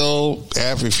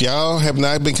 if y'all have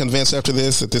not been convinced after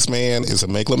this that this man is a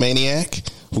megalomaniac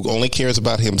who only cares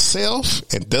about himself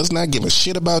and does not give a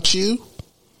shit about you,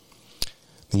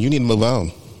 then you need to move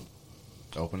on.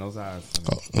 Open those eyes.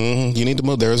 You need to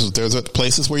move. There's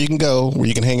places where you can go where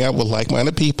you can hang out with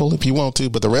like-minded people if you want to,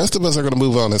 but the rest of us are going to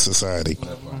move on in society.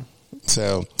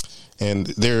 So, and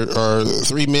there are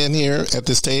 3 men here at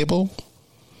this table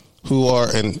who are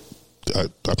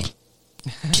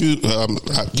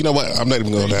you know what? I'm not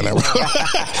even going down that road.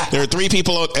 There are 3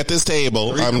 people at this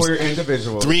table. 3 queer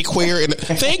individuals. 3 queer.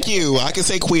 Thank you. I can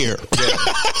say queer. Yeah.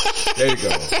 There you go.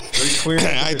 3 queer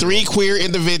individuals. 3 queer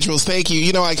individuals. Thank you.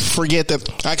 You know, I forget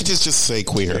that I could just say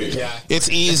queer. Yeah. It's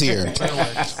easier.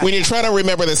 When you're trying to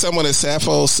remember that someone is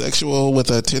sappho-sexual with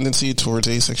a tendency towards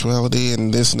asexuality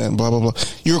and this and that and blah, blah, blah.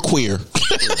 You're queer.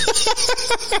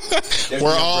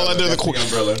 We're all under the queer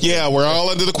umbrella. Yeah, we're all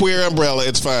under the queer umbrella.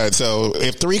 It's fine. So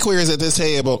if 3 queers at this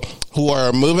table who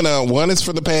are moving on, 1 is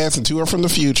from the past and 2 are from the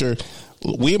future,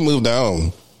 we have moved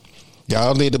on.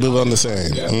 Y'all need to move on the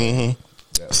same. Yeah.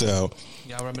 So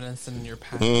y'all reminiscing in your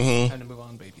past. Time to move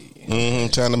on, baby.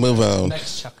 Time to move on.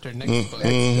 Next chapter. Next book.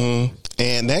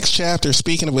 And next chapter.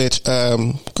 Speaking of which,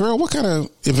 girl, what kind of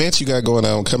events you got going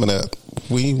on coming up?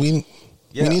 We need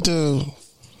to.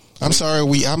 I'm sorry,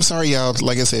 y'all.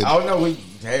 Like I said. Oh no,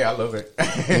 hey, I love it.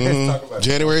 Talk about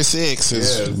January 6th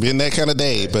has been that kind of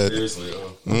day, but seriously,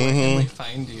 where can we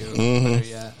find you?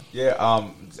 Yeah.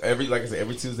 Every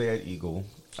Tuesday at Eagle.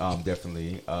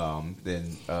 Definitely.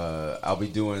 Then I'll be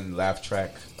doing laugh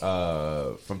track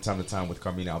from time to time with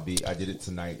Carmina. I did it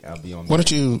tonight. I'll be on. Why don't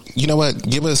you know what?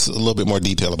 Give us a little bit more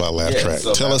detail about laugh track.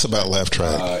 So tell us about laugh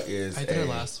track. I did it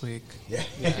last week. Yeah,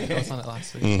 I was on it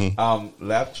last week.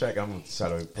 Laugh track. I'm gonna try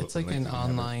to. It's like an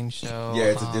online show.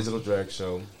 Yeah, it's a digital drag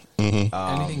show.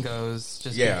 Anything goes.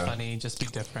 Just be funny. Just be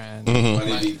different.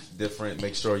 Funny, be different.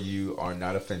 Make sure you are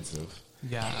not offensive.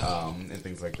 Yeah. And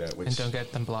things like that. And don't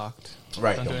get them blocked.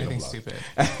 Right. Don't do anything stupid.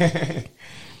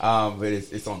 But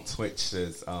it's on Twitch.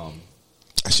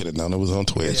 I should have known it was on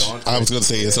Twitch. I was going to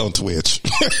say it's on Twitch.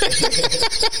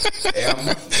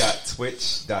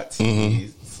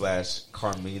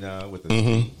 m.twitch.tv/Carmina with a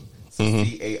C. So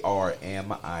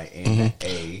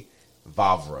CARMINA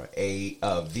Vavra.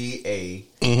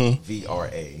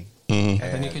 VAVRA. And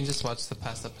then you can just watch the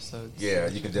past episodes. Yeah,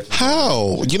 you can definitely.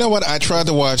 How? You know what? I tried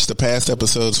to watch the past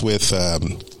episodes with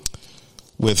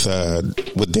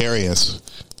Darius.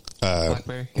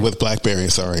 Blackberry. With Blackberry.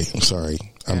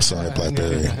 I'm sorry,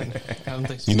 Blackberry.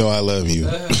 You know I love you.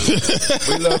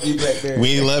 We love you, Blackberry.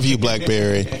 We love you,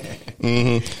 Blackberry.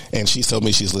 And she's told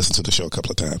me she's listened to the show a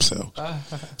couple of times. So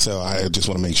I just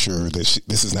want to make sure that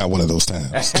this is not one of those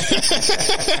times.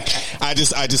 I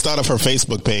just thought of her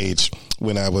Facebook page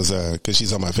when I was because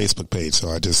she's on my Facebook page. So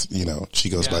I just she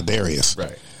goes by Darius.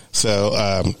 Right. So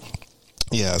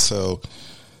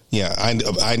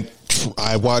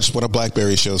I watched one of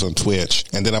Blackberry shows on Twitch,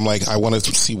 and then I'm like, I wanted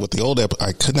to see what the old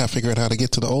I could not figure out how to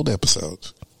get to the old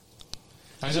episodes.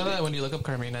 I know that when you look up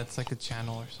Carmina, it's like a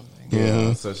channel or something.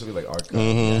 Yeah, so it should be like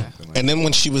archive. And then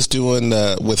when she was doing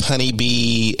with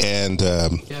Honeybee and I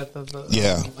know you're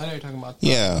talking about.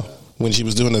 When she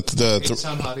was doing the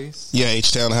H-Town Hotties. Yeah,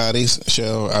 H-Town Hotties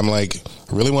show. I'm like,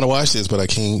 I really want to watch this, but I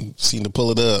can't seem to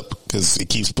pull it up because it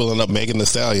keeps pulling up Megan Thee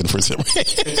Stallion for some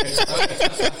reason.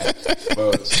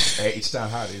 Well,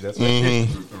 H-Town Hotties, that's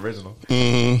original.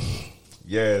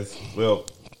 Yes. Well,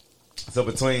 so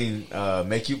between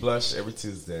Make You Blush every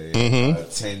Tuesday,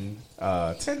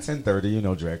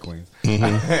 10:30, drag queens.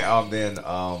 Then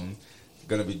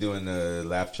going to be doing the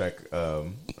laugh track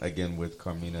again with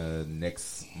Carmina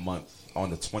next month on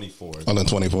the 24th. On the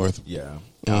 24th? Yeah.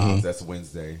 That's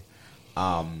Wednesday.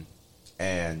 And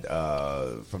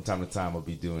from time to time, we'll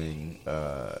be doing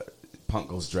Punk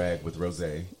Goes Drag with Rose,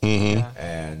 Mm-hmm.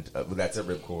 and that's at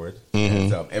Ripcord.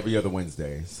 Mm-hmm. And, every other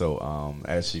Wednesday. So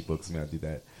as she books me, I do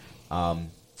that.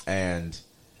 And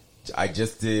I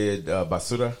just did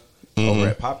Basura over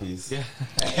at Poppy's. Yeah.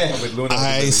 With Luna.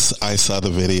 I saw the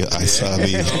video. I saw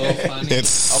the. It's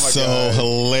so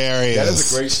hilarious. That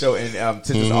is a great show, and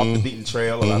since it's off the beaten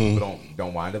trail, a lot of people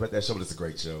don't wind up at that show, but it's a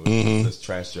great show. It's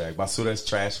trash drag. Basura is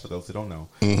trash for those who don't know,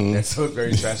 and so it's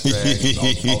very trash drag,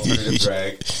 it's alternative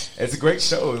drag. It's a great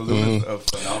show. Luna's a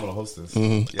phenomenal hostess.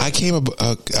 Yeah. I came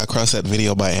across that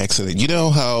video by accident. You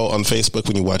know how on Facebook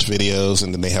when you watch videos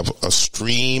and then they have a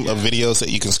stream of videos that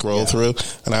you can scroll through,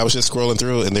 and I was just scrolling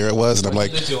through, and there it was, and I'm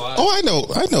like, oh,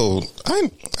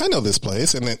 I know this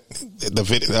place, and the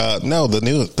video,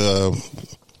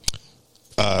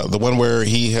 the one where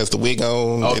he has the wig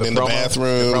on and in the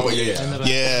bathroom.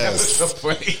 Yes. So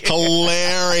funny.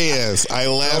 Hilarious. I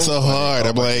laugh so hard.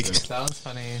 I'm like, that was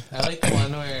funny. I like the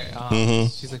one where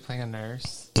she's like playing a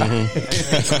nurse. Mm-hmm.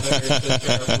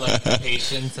 And like the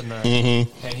patients and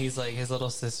and he's like his little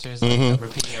sister's like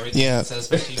repeating everything he says,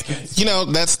 but she can't. You know,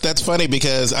 that's funny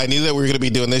because I knew that we were going to be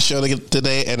doing this show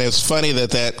today, and it's funny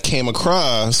that came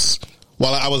across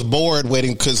while I was bored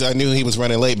waiting because I knew he was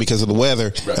running late because of the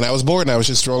weather, and I was bored and I was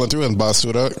just strolling through, and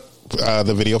Basura,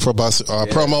 the video for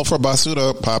promo for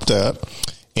Basura popped up,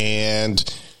 and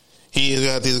he's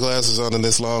got these glasses on and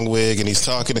this long wig, and he's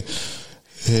talking.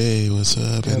 Hey, what's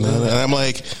up? And I'm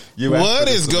like, what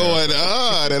is going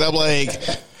on? And I'm like,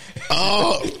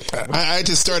 oh, I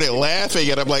just started laughing,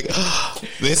 and I'm like, oh,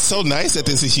 it's so nice that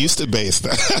this is Houston based.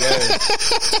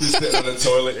 He's sitting on the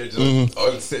toilet and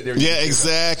just sitting there. Yeah,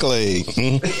 exactly.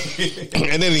 And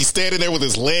then he's standing there with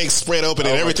his legs spread open,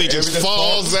 and everything just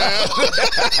falls out.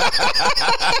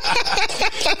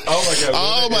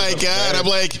 Oh my God! I'm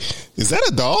like, is that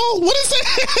a doll? What is that?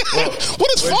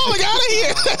 What is falling out of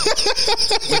here?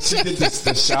 When she did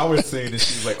the shower scene, and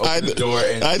she's like, open the door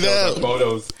and shows her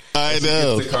photos. I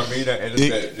know. To Carmina, and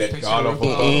it's that god awful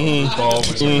ball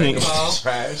with the makeup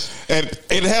trash. And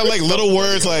it had like little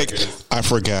words like, I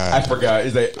forgot.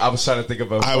 It's like, I was trying to think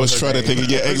of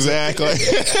yeah, exactly.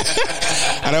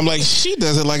 And I'm like, she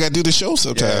does it like I do the show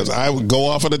sometimes. I would go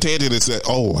off on a tangent and say,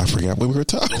 oh, I forgot what we were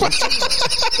talking about.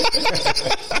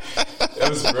 That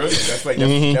was brilliant. That's like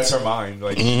that's her mind.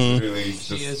 Like really,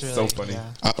 just so funny.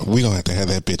 Yeah. We're gonna have to have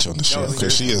that bitch on the show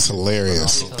because she is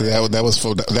hilarious. That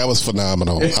was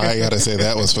phenomenal. I gotta say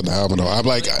that was phenomenal. I'm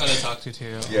like, fun to talk to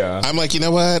too. Yeah. I'm like, you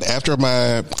know what? After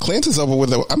my cleanse is over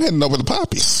with, I'm heading over to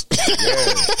Poppies.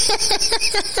 Yeah.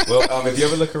 Well, if you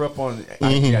ever look her up on,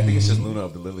 I think it's just Luna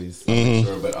of the Lilies. I'm not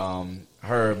sure, but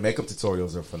her makeup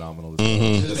tutorials are phenomenal.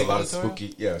 She does a lot of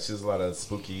spooky. Yeah, she does a lot of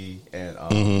spooky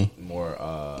and more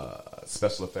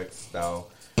special effects style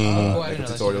makeup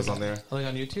tutorials on there. Like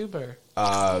on YouTube or?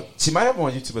 She might have them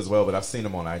on YouTube as well, but I've seen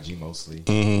them on IG mostly.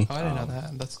 Oh, I didn't know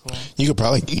that. That's cool. You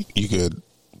could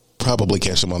probably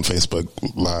catch them on Facebook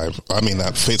Live. I mean,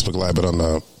 not Facebook Live, but on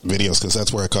the videos because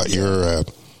that's where I caught your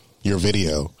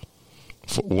video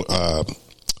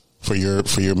for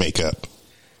your makeup.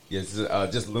 Yes,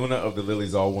 just Luna of the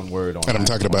Lilies, all one word on. And I'm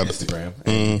talking about Instagram.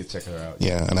 And you can check her out.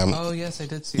 Yeah, and I'm. Oh yes, I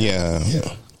did see. Yeah.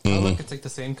 That. Oh look, it's like the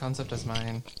same concept as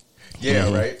mine.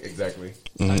 Yeah, right. Exactly.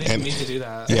 I didn't mean to do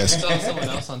that. Yes. I saw someone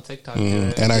else on TikTok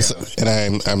do it. And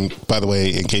I'm. By the way,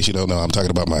 in case you don't know, I'm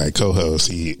talking about my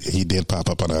co-host. He did pop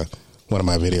up on one of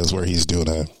my videos where he's doing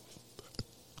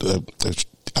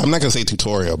I'm not gonna say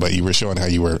tutorial, but you were showing how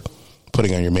you were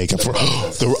putting on your makeup for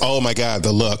oh my God,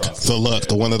 the look,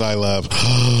 the one that I love.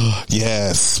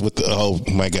 Yes, oh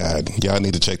my God, y'all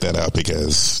need to check that out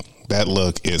because that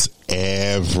look is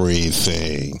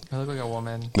everything. I look like a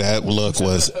woman. That look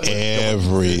was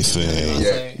everything.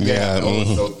 Yeah. It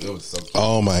was so cool.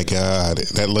 Oh my God,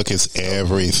 that look is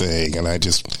everything, and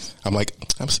I'm like,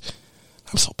 I'm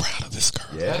so proud of this girl.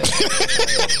 Yeah.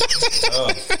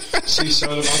 She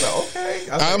showed him.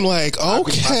 I'm like,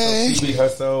 okay. She beat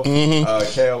herself,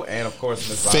 Kale, and of course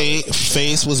Miss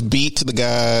Face was beat to the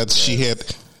gods. She had.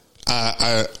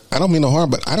 I don't mean no harm,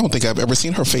 but I don't think I've ever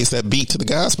seen her face that beat to the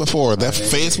guys before. That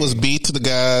face was beat to the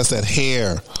guys. That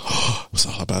hair, it was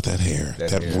all about that hair.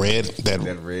 That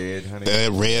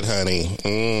red honey.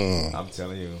 I'm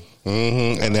telling you.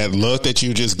 And that look that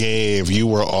you just gave, it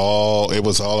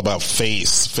was all about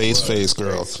face,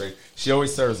 girl. She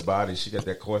always serves body. She got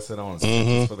that corset on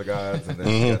for the guys, and then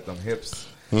she got them hips.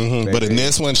 But in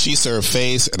this one, she served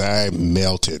face, and I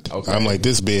melted. Okay. I'm like,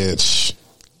 this bitch.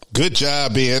 Good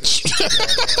job, bitch.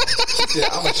 Yeah,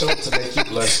 I'm gonna show up to make you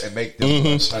blush and make them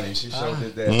blush, honey. She showed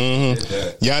did that. Did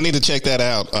that. Y'all need to check that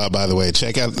out. By the way,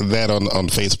 check out that on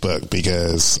Facebook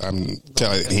because I'm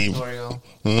telling you, tutorial.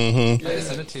 I can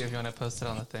send it to you if you want to post it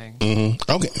on the thing.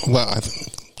 Okay, well,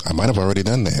 I might have already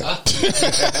done that.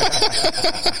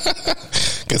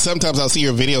 Because sometimes I'll see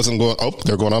your videos and go, oh,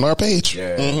 they're going on our page.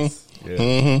 Yes.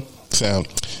 So,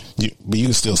 you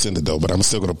can still send it though, but I'm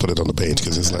still going to put it on the page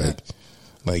because it's like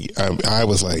I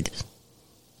was like,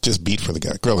 just beat for the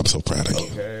guy. Girl, I'm so proud of you.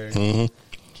 Okay.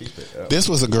 Keep it up. This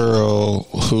was a girl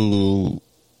who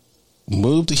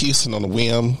moved to Houston on a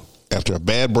whim after a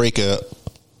bad breakup.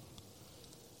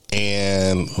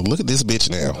 And look at this bitch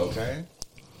now. Okay.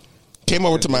 Came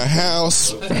over to my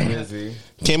house.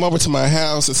 Came over to my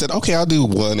house and said, okay, I'll do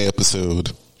one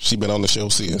episode. She been on the show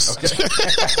since. Okay.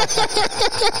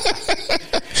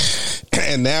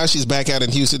 And now she's back out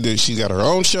in Houston. She's got her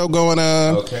own show going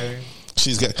on. Okay.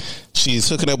 She's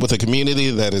hooking up with a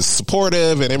community that is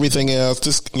supportive and everything else.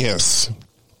 Just yes.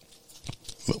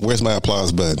 Where's my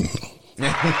applause button?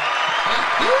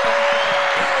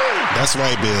 That's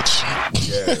right, bitch.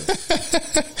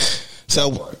 Yes.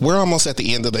 So we're almost at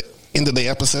the end of the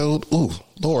episode. Ooh,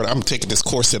 Lord, I'm taking this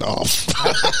corset off. You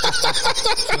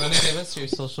want to give us your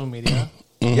social media?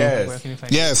 Yes. Where can you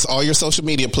find Yes, all your social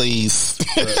media, please.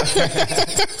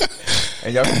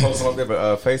 And y'all can post them up there,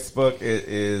 but Facebook it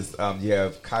is you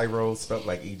have Cairo spelled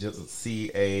like Egypt,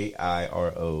 CAIRO.N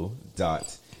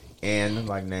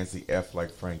like Nancy, F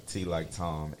like Frank, T like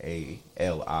Tom,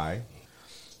 ALI.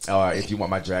 If you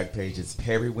want my drag page, it's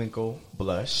Periwinkle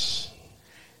Blush.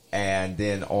 And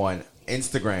then on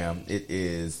Instagram, it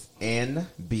is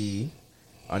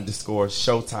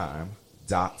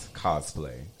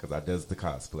NB_Showtime.cosplay. Because I does the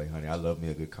cosplay, honey. I love me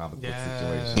a good comic book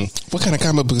situation. What kind of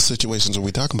comic book situations are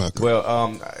we talking about? Well,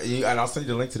 and I'll send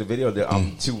you the link to the video.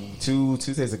 Two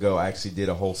Tuesdays ago, I actually did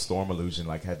a whole storm illusion.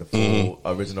 Like, had the full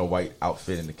original white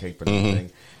outfit and the cape and everything.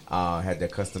 Had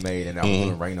that custom made, and that was going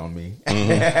to rain on me.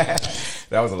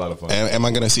 That was a lot of fun. Am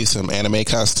I going to see some anime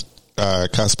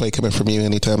cosplay coming from you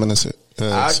anytime in this?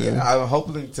 Soon? I'm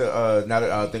hoping to now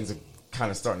that things are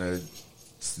kind of starting to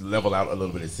level out a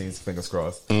little bit. It seems, fingers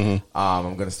crossed. I'm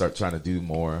going to start trying to do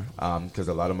more because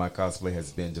a lot of my cosplay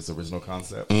has been just original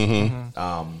concept.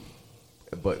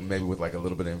 But maybe with like a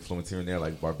little bit of influence here and there,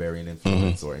 like barbarian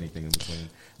influence or anything in between.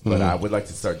 But I would like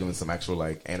to start doing some actual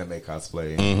like anime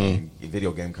cosplay and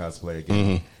video game cosplay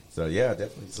again. So yeah,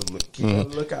 definitely. So keep a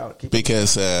lookout.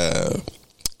 Because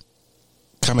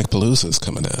Comic Palooza is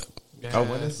coming up. Yes. Oh,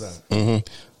 when is that?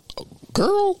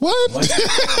 Girl, what?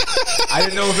 I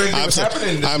didn't know if anything was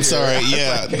happening this I'm year. sorry,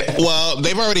 yeah. Well,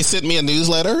 they've already sent me a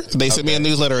newsletter. They send me a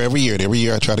newsletter every year, and every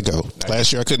year I try to go. Nice.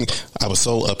 Last year I couldn't. I was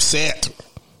so upset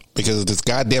because of this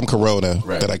goddamn corona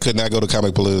that I could not go to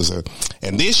Comic Palooza.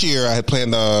 And this year I had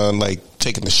planned on like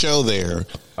taking the show there.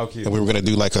 Okay. And we were going to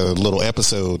do like a little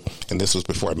episode, and this was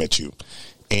before I met you.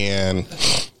 And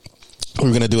we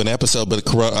were going to do an episode, but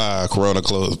Corona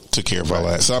took care of all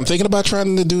that. So I'm thinking about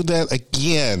trying to do that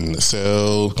again.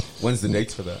 So when's the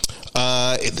dates for that?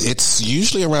 It's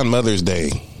usually around Mother's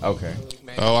Day. Okay.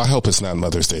 Oh, I hope it's not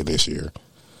Mother's Day this year.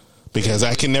 Because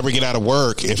I can never get out of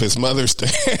work if it's Mother's Day.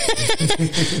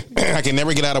 I can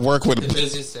never get out of work with the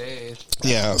busiest day.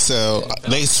 Yeah, so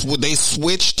they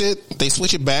switched it. They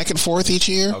switch it back and forth each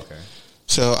year. Okay.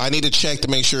 So I need to check to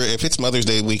make sure if it's Mother's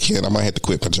Day weekend, I might have to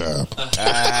quit my job.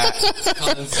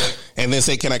 And then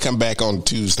say, can I come back on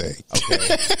Tuesday?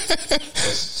 Okay.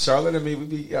 Charlotte and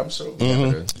me, I'm sure.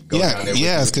 Go down there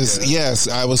yes, because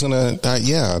I was gonna.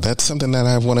 That's something that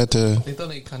I wanted to. They don't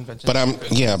need convention. But I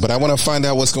want to find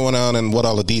out what's going on and what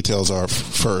all the details are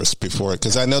first before,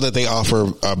 because I know that they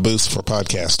offer booths for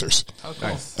podcasters. Oh, cool.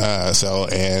 Nice.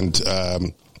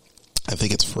 I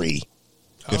think it's free,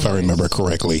 if I remember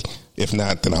correctly. If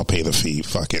not, then I'll pay the fee.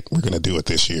 Fuck it. We're going to do it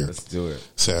this year. Let's do it.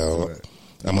 So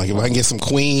I'm like, if I can get some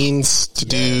queens to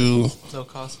do no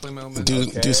cosplay moment.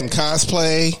 Do some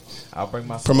cosplay. I'll bring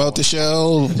my promote the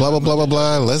show. Blah blah blah blah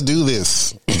blah. Let's do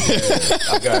this.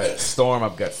 I've got Storm.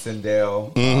 I've got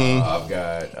Sindel. I've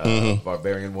got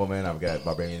Barbarian Woman. I've got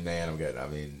Barbarian Man.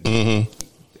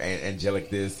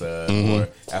 Angelic more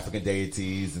African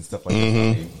deities and stuff like that. I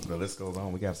mean, the list goes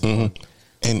on. We got some fun.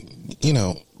 And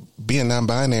being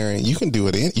non-binary, you can do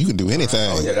it. You can do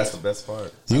anything. Oh yeah, that's the best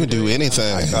part. You can do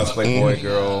anything. I cosplay boy,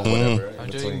 girl, whatever. I'm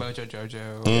doing Mojo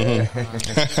Jojo. I'm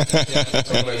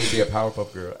going to be a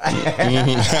Powerpuff Girl. I'm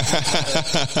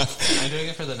doing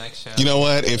it for the next show. You know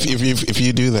what? If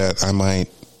you do that, I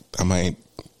might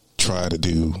try to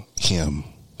do him.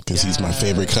 Because he's my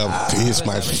favorite couple. He is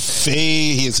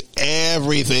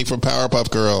everything from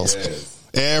Powerpuff Girls. Yes.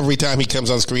 Every time he comes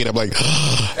on screen, I'm like,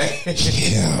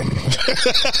 him.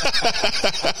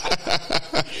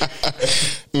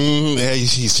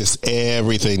 He's just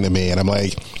everything to me. And I'm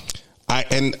like,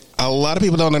 and a lot of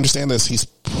people don't understand this. He's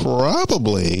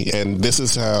probably, and this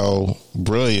is how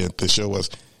brilliant the show was.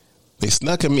 They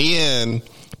snuck him in,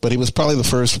 but he was probably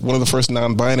one of the first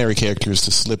non-binary characters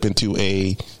to slip into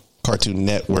a Cartoon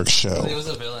Network show. He was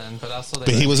a villain, but also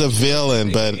he was a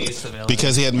villain, but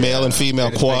because he had male and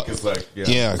female qualities.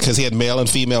 Because he had male and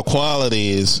female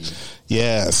qualities.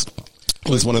 Yes,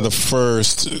 he was one of the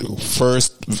first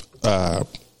to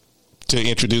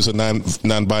introduce a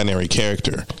non-binary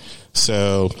character.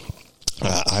 So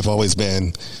I've always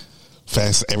been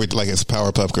fast. Like it's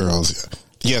Powerpuff Girls.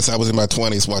 Yes, I was in my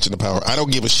 20s watching the Power. I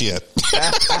don't give a shit.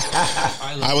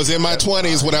 I was in my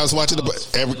 20s when I was watching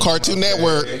the Cartoon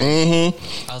Network.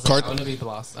 Mm-hmm. I was like, I want to be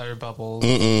Blossom or Bubbles.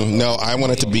 No, I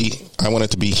wanted to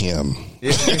be him.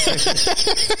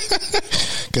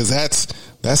 Because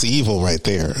that's evil right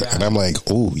there. Yeah. And I'm like,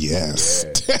 oh yes.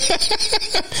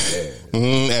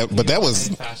 Yeah. But that was.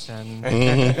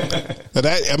 But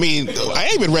I mean, I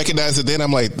even recognized it then.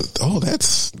 I'm like, oh,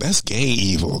 that's gay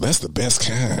evil. That's the best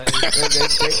kind.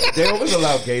 They always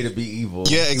allow gay to be evil.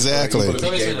 Yeah, exactly. Evil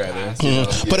to be gay, rather.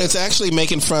 But it's actually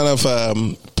making fun of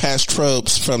past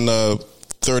tropes from the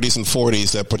 30s and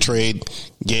 40s that portrayed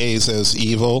gays as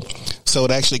evil. So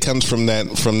it actually comes from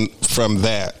that. From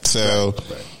that. So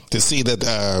to see that,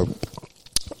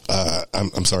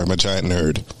 I'm sorry, I'm a giant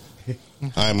nerd.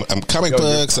 I'm comic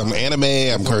books. I'm anime.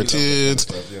 I'm cartoons.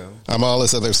 I'm all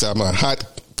this other stuff. I'm a hot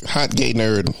gay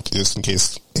nerd. Just in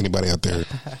case anybody out there.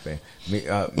 Me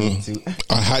too.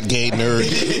 A hot gay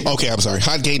nerd. Okay, I'm sorry.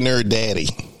 Hot gay nerd daddy.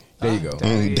 There you go.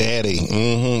 Daddy.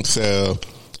 Mm-hmm. So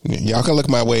y'all can look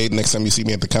my way next time you see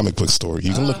me at the comic book store.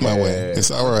 You can look my way. It's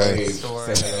all right.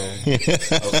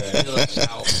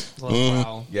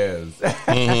 Wow. Yes.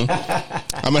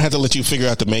 I'm gonna have to let you figure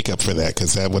out the makeup for that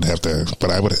because that would have to.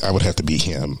 But I would have to be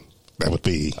him. That would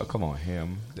be. Oh, come on,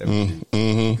 him. You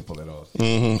can pull it off.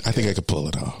 I think I could pull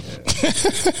it off.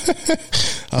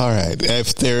 Yeah. All right.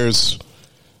 If there's,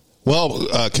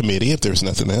 committee. If there's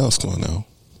nothing else going on.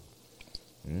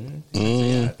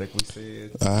 Yeah, I think we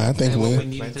said. I think we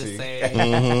need to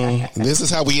say. This is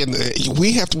how we end.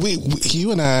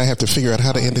 You and I have to figure out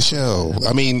how to end the show.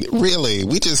 I mean, really,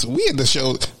 we end the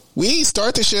show. We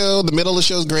start the show. The middle of the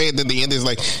show is great, and then the end is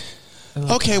like.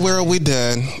 Okay, where are we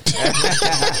done?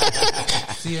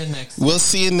 See you next. We'll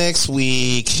see you next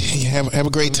week. Have a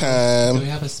great time. Do we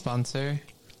have a sponsor?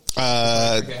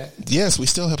 Yes, we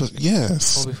still have a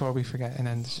yes. Well, before we forget and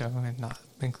end the show and not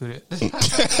include it. They're like,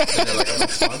 I'm not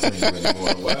sponsoring you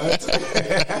anymore. What?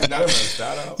 Not even a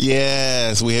shout out.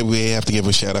 Yes, we have to give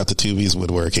a shout out to Tubi's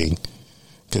Woodworking.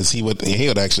 Because he would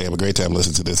actually have a great time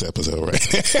listening to this episode, right?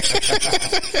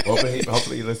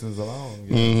 Hopefully he listens along.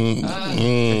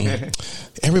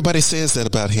 Everybody says that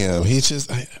about him. He's just,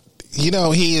 he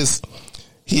is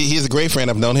a great friend.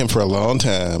 I've known him for a long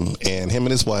time, and him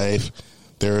and his wife,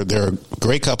 they're a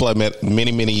great couple I met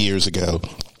many, many years ago.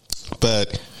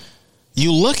 But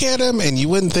you look at him and you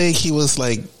wouldn't think he was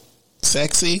like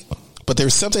sexy, but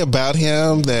there's something about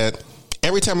him that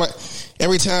every time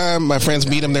my friends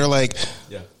meet him, they're like,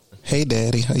 hey,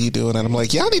 daddy, how you doing? And I'm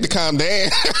like, y'all need to calm down.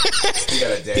 He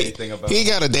got a daddy thing about him. He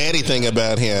got a daddy thing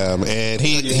about him. And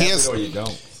he has, or you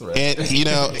don't. Right. And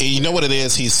you know what it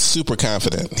is? He's super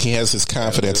confident. He has his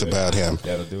confidence about him.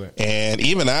 That'll do it. And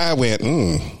even I went,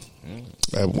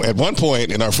 At one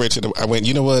point in our friendship, I went,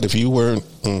 you know what? If you weren't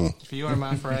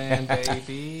my friend,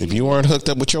 baby. If you weren't hooked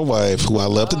up with your wife, who I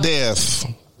love to death,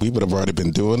 we would have already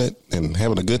been doing it and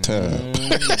having a good time.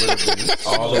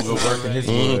 All over working his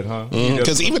wood, huh?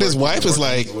 Because even his wife is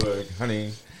like,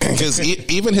 honey. Because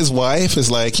even his wife is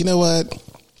like, you know what?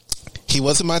 He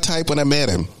wasn't my type when I met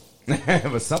him. But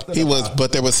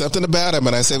there was something about him,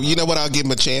 and I said, you know what? I'll give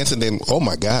him a chance, and then, oh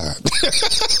my God!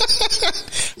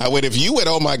 I went, if you went,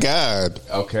 oh my God,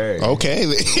 okay.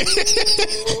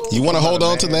 You want to hold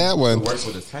on to that one? He works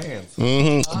with his hands.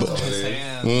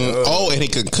 Oh, and he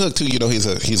can cook too. You know, he's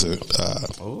a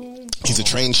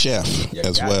trained chef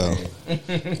as well.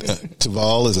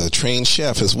 Taval is a trained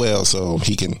chef as well, so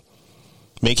he can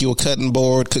make you a cutting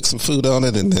board, cook some food on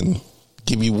it, and then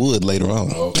give you wood later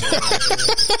on. Okay.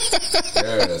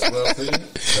 Yes. Well, see,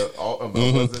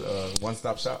 was it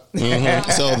one-stop shop?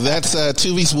 So that's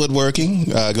Tuvi's Woodworking.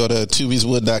 Go to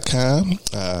tuviswood.com.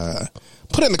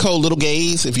 Put in the code Little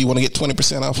Gaze if you want to get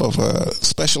 20% off of a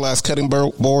specialized cutting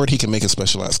board. He can make a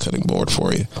specialized cutting board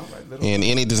for you in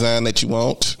any design that you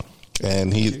want.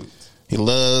 And he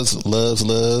loves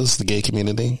the gay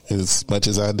community as much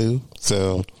as I do.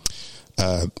 So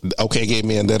okay, gay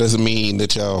men, that doesn't mean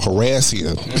that y'all harass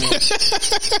him.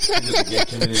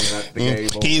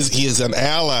 He is an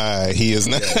ally. He is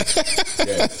not.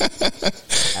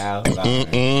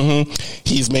 Ally.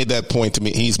 He's made that point to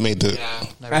me. He's made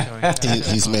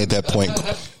he's made that point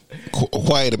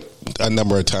quite a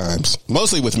number of times.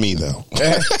 Mostly with me, though.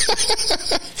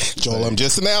 Joel, I'm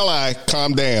just an ally.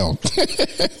 Calm down.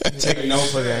 Take a no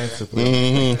for the answer,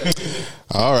 please.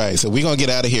 All right, so we're going to get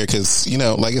out of here because,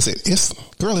 like I said,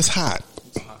 it's hot.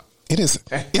 It is.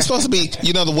 It's supposed to be,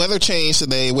 the weather changed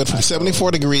today. It went from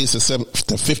 74 degrees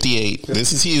to 58.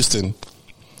 This is Houston.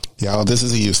 Y'all, this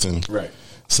is Houston. Right.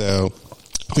 So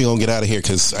we're going to get out of here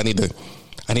because I need to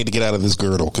get out of this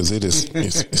girdle because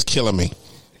it's killing me.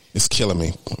 It's killing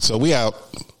me. So we out.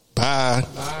 Bye.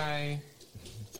 Bye.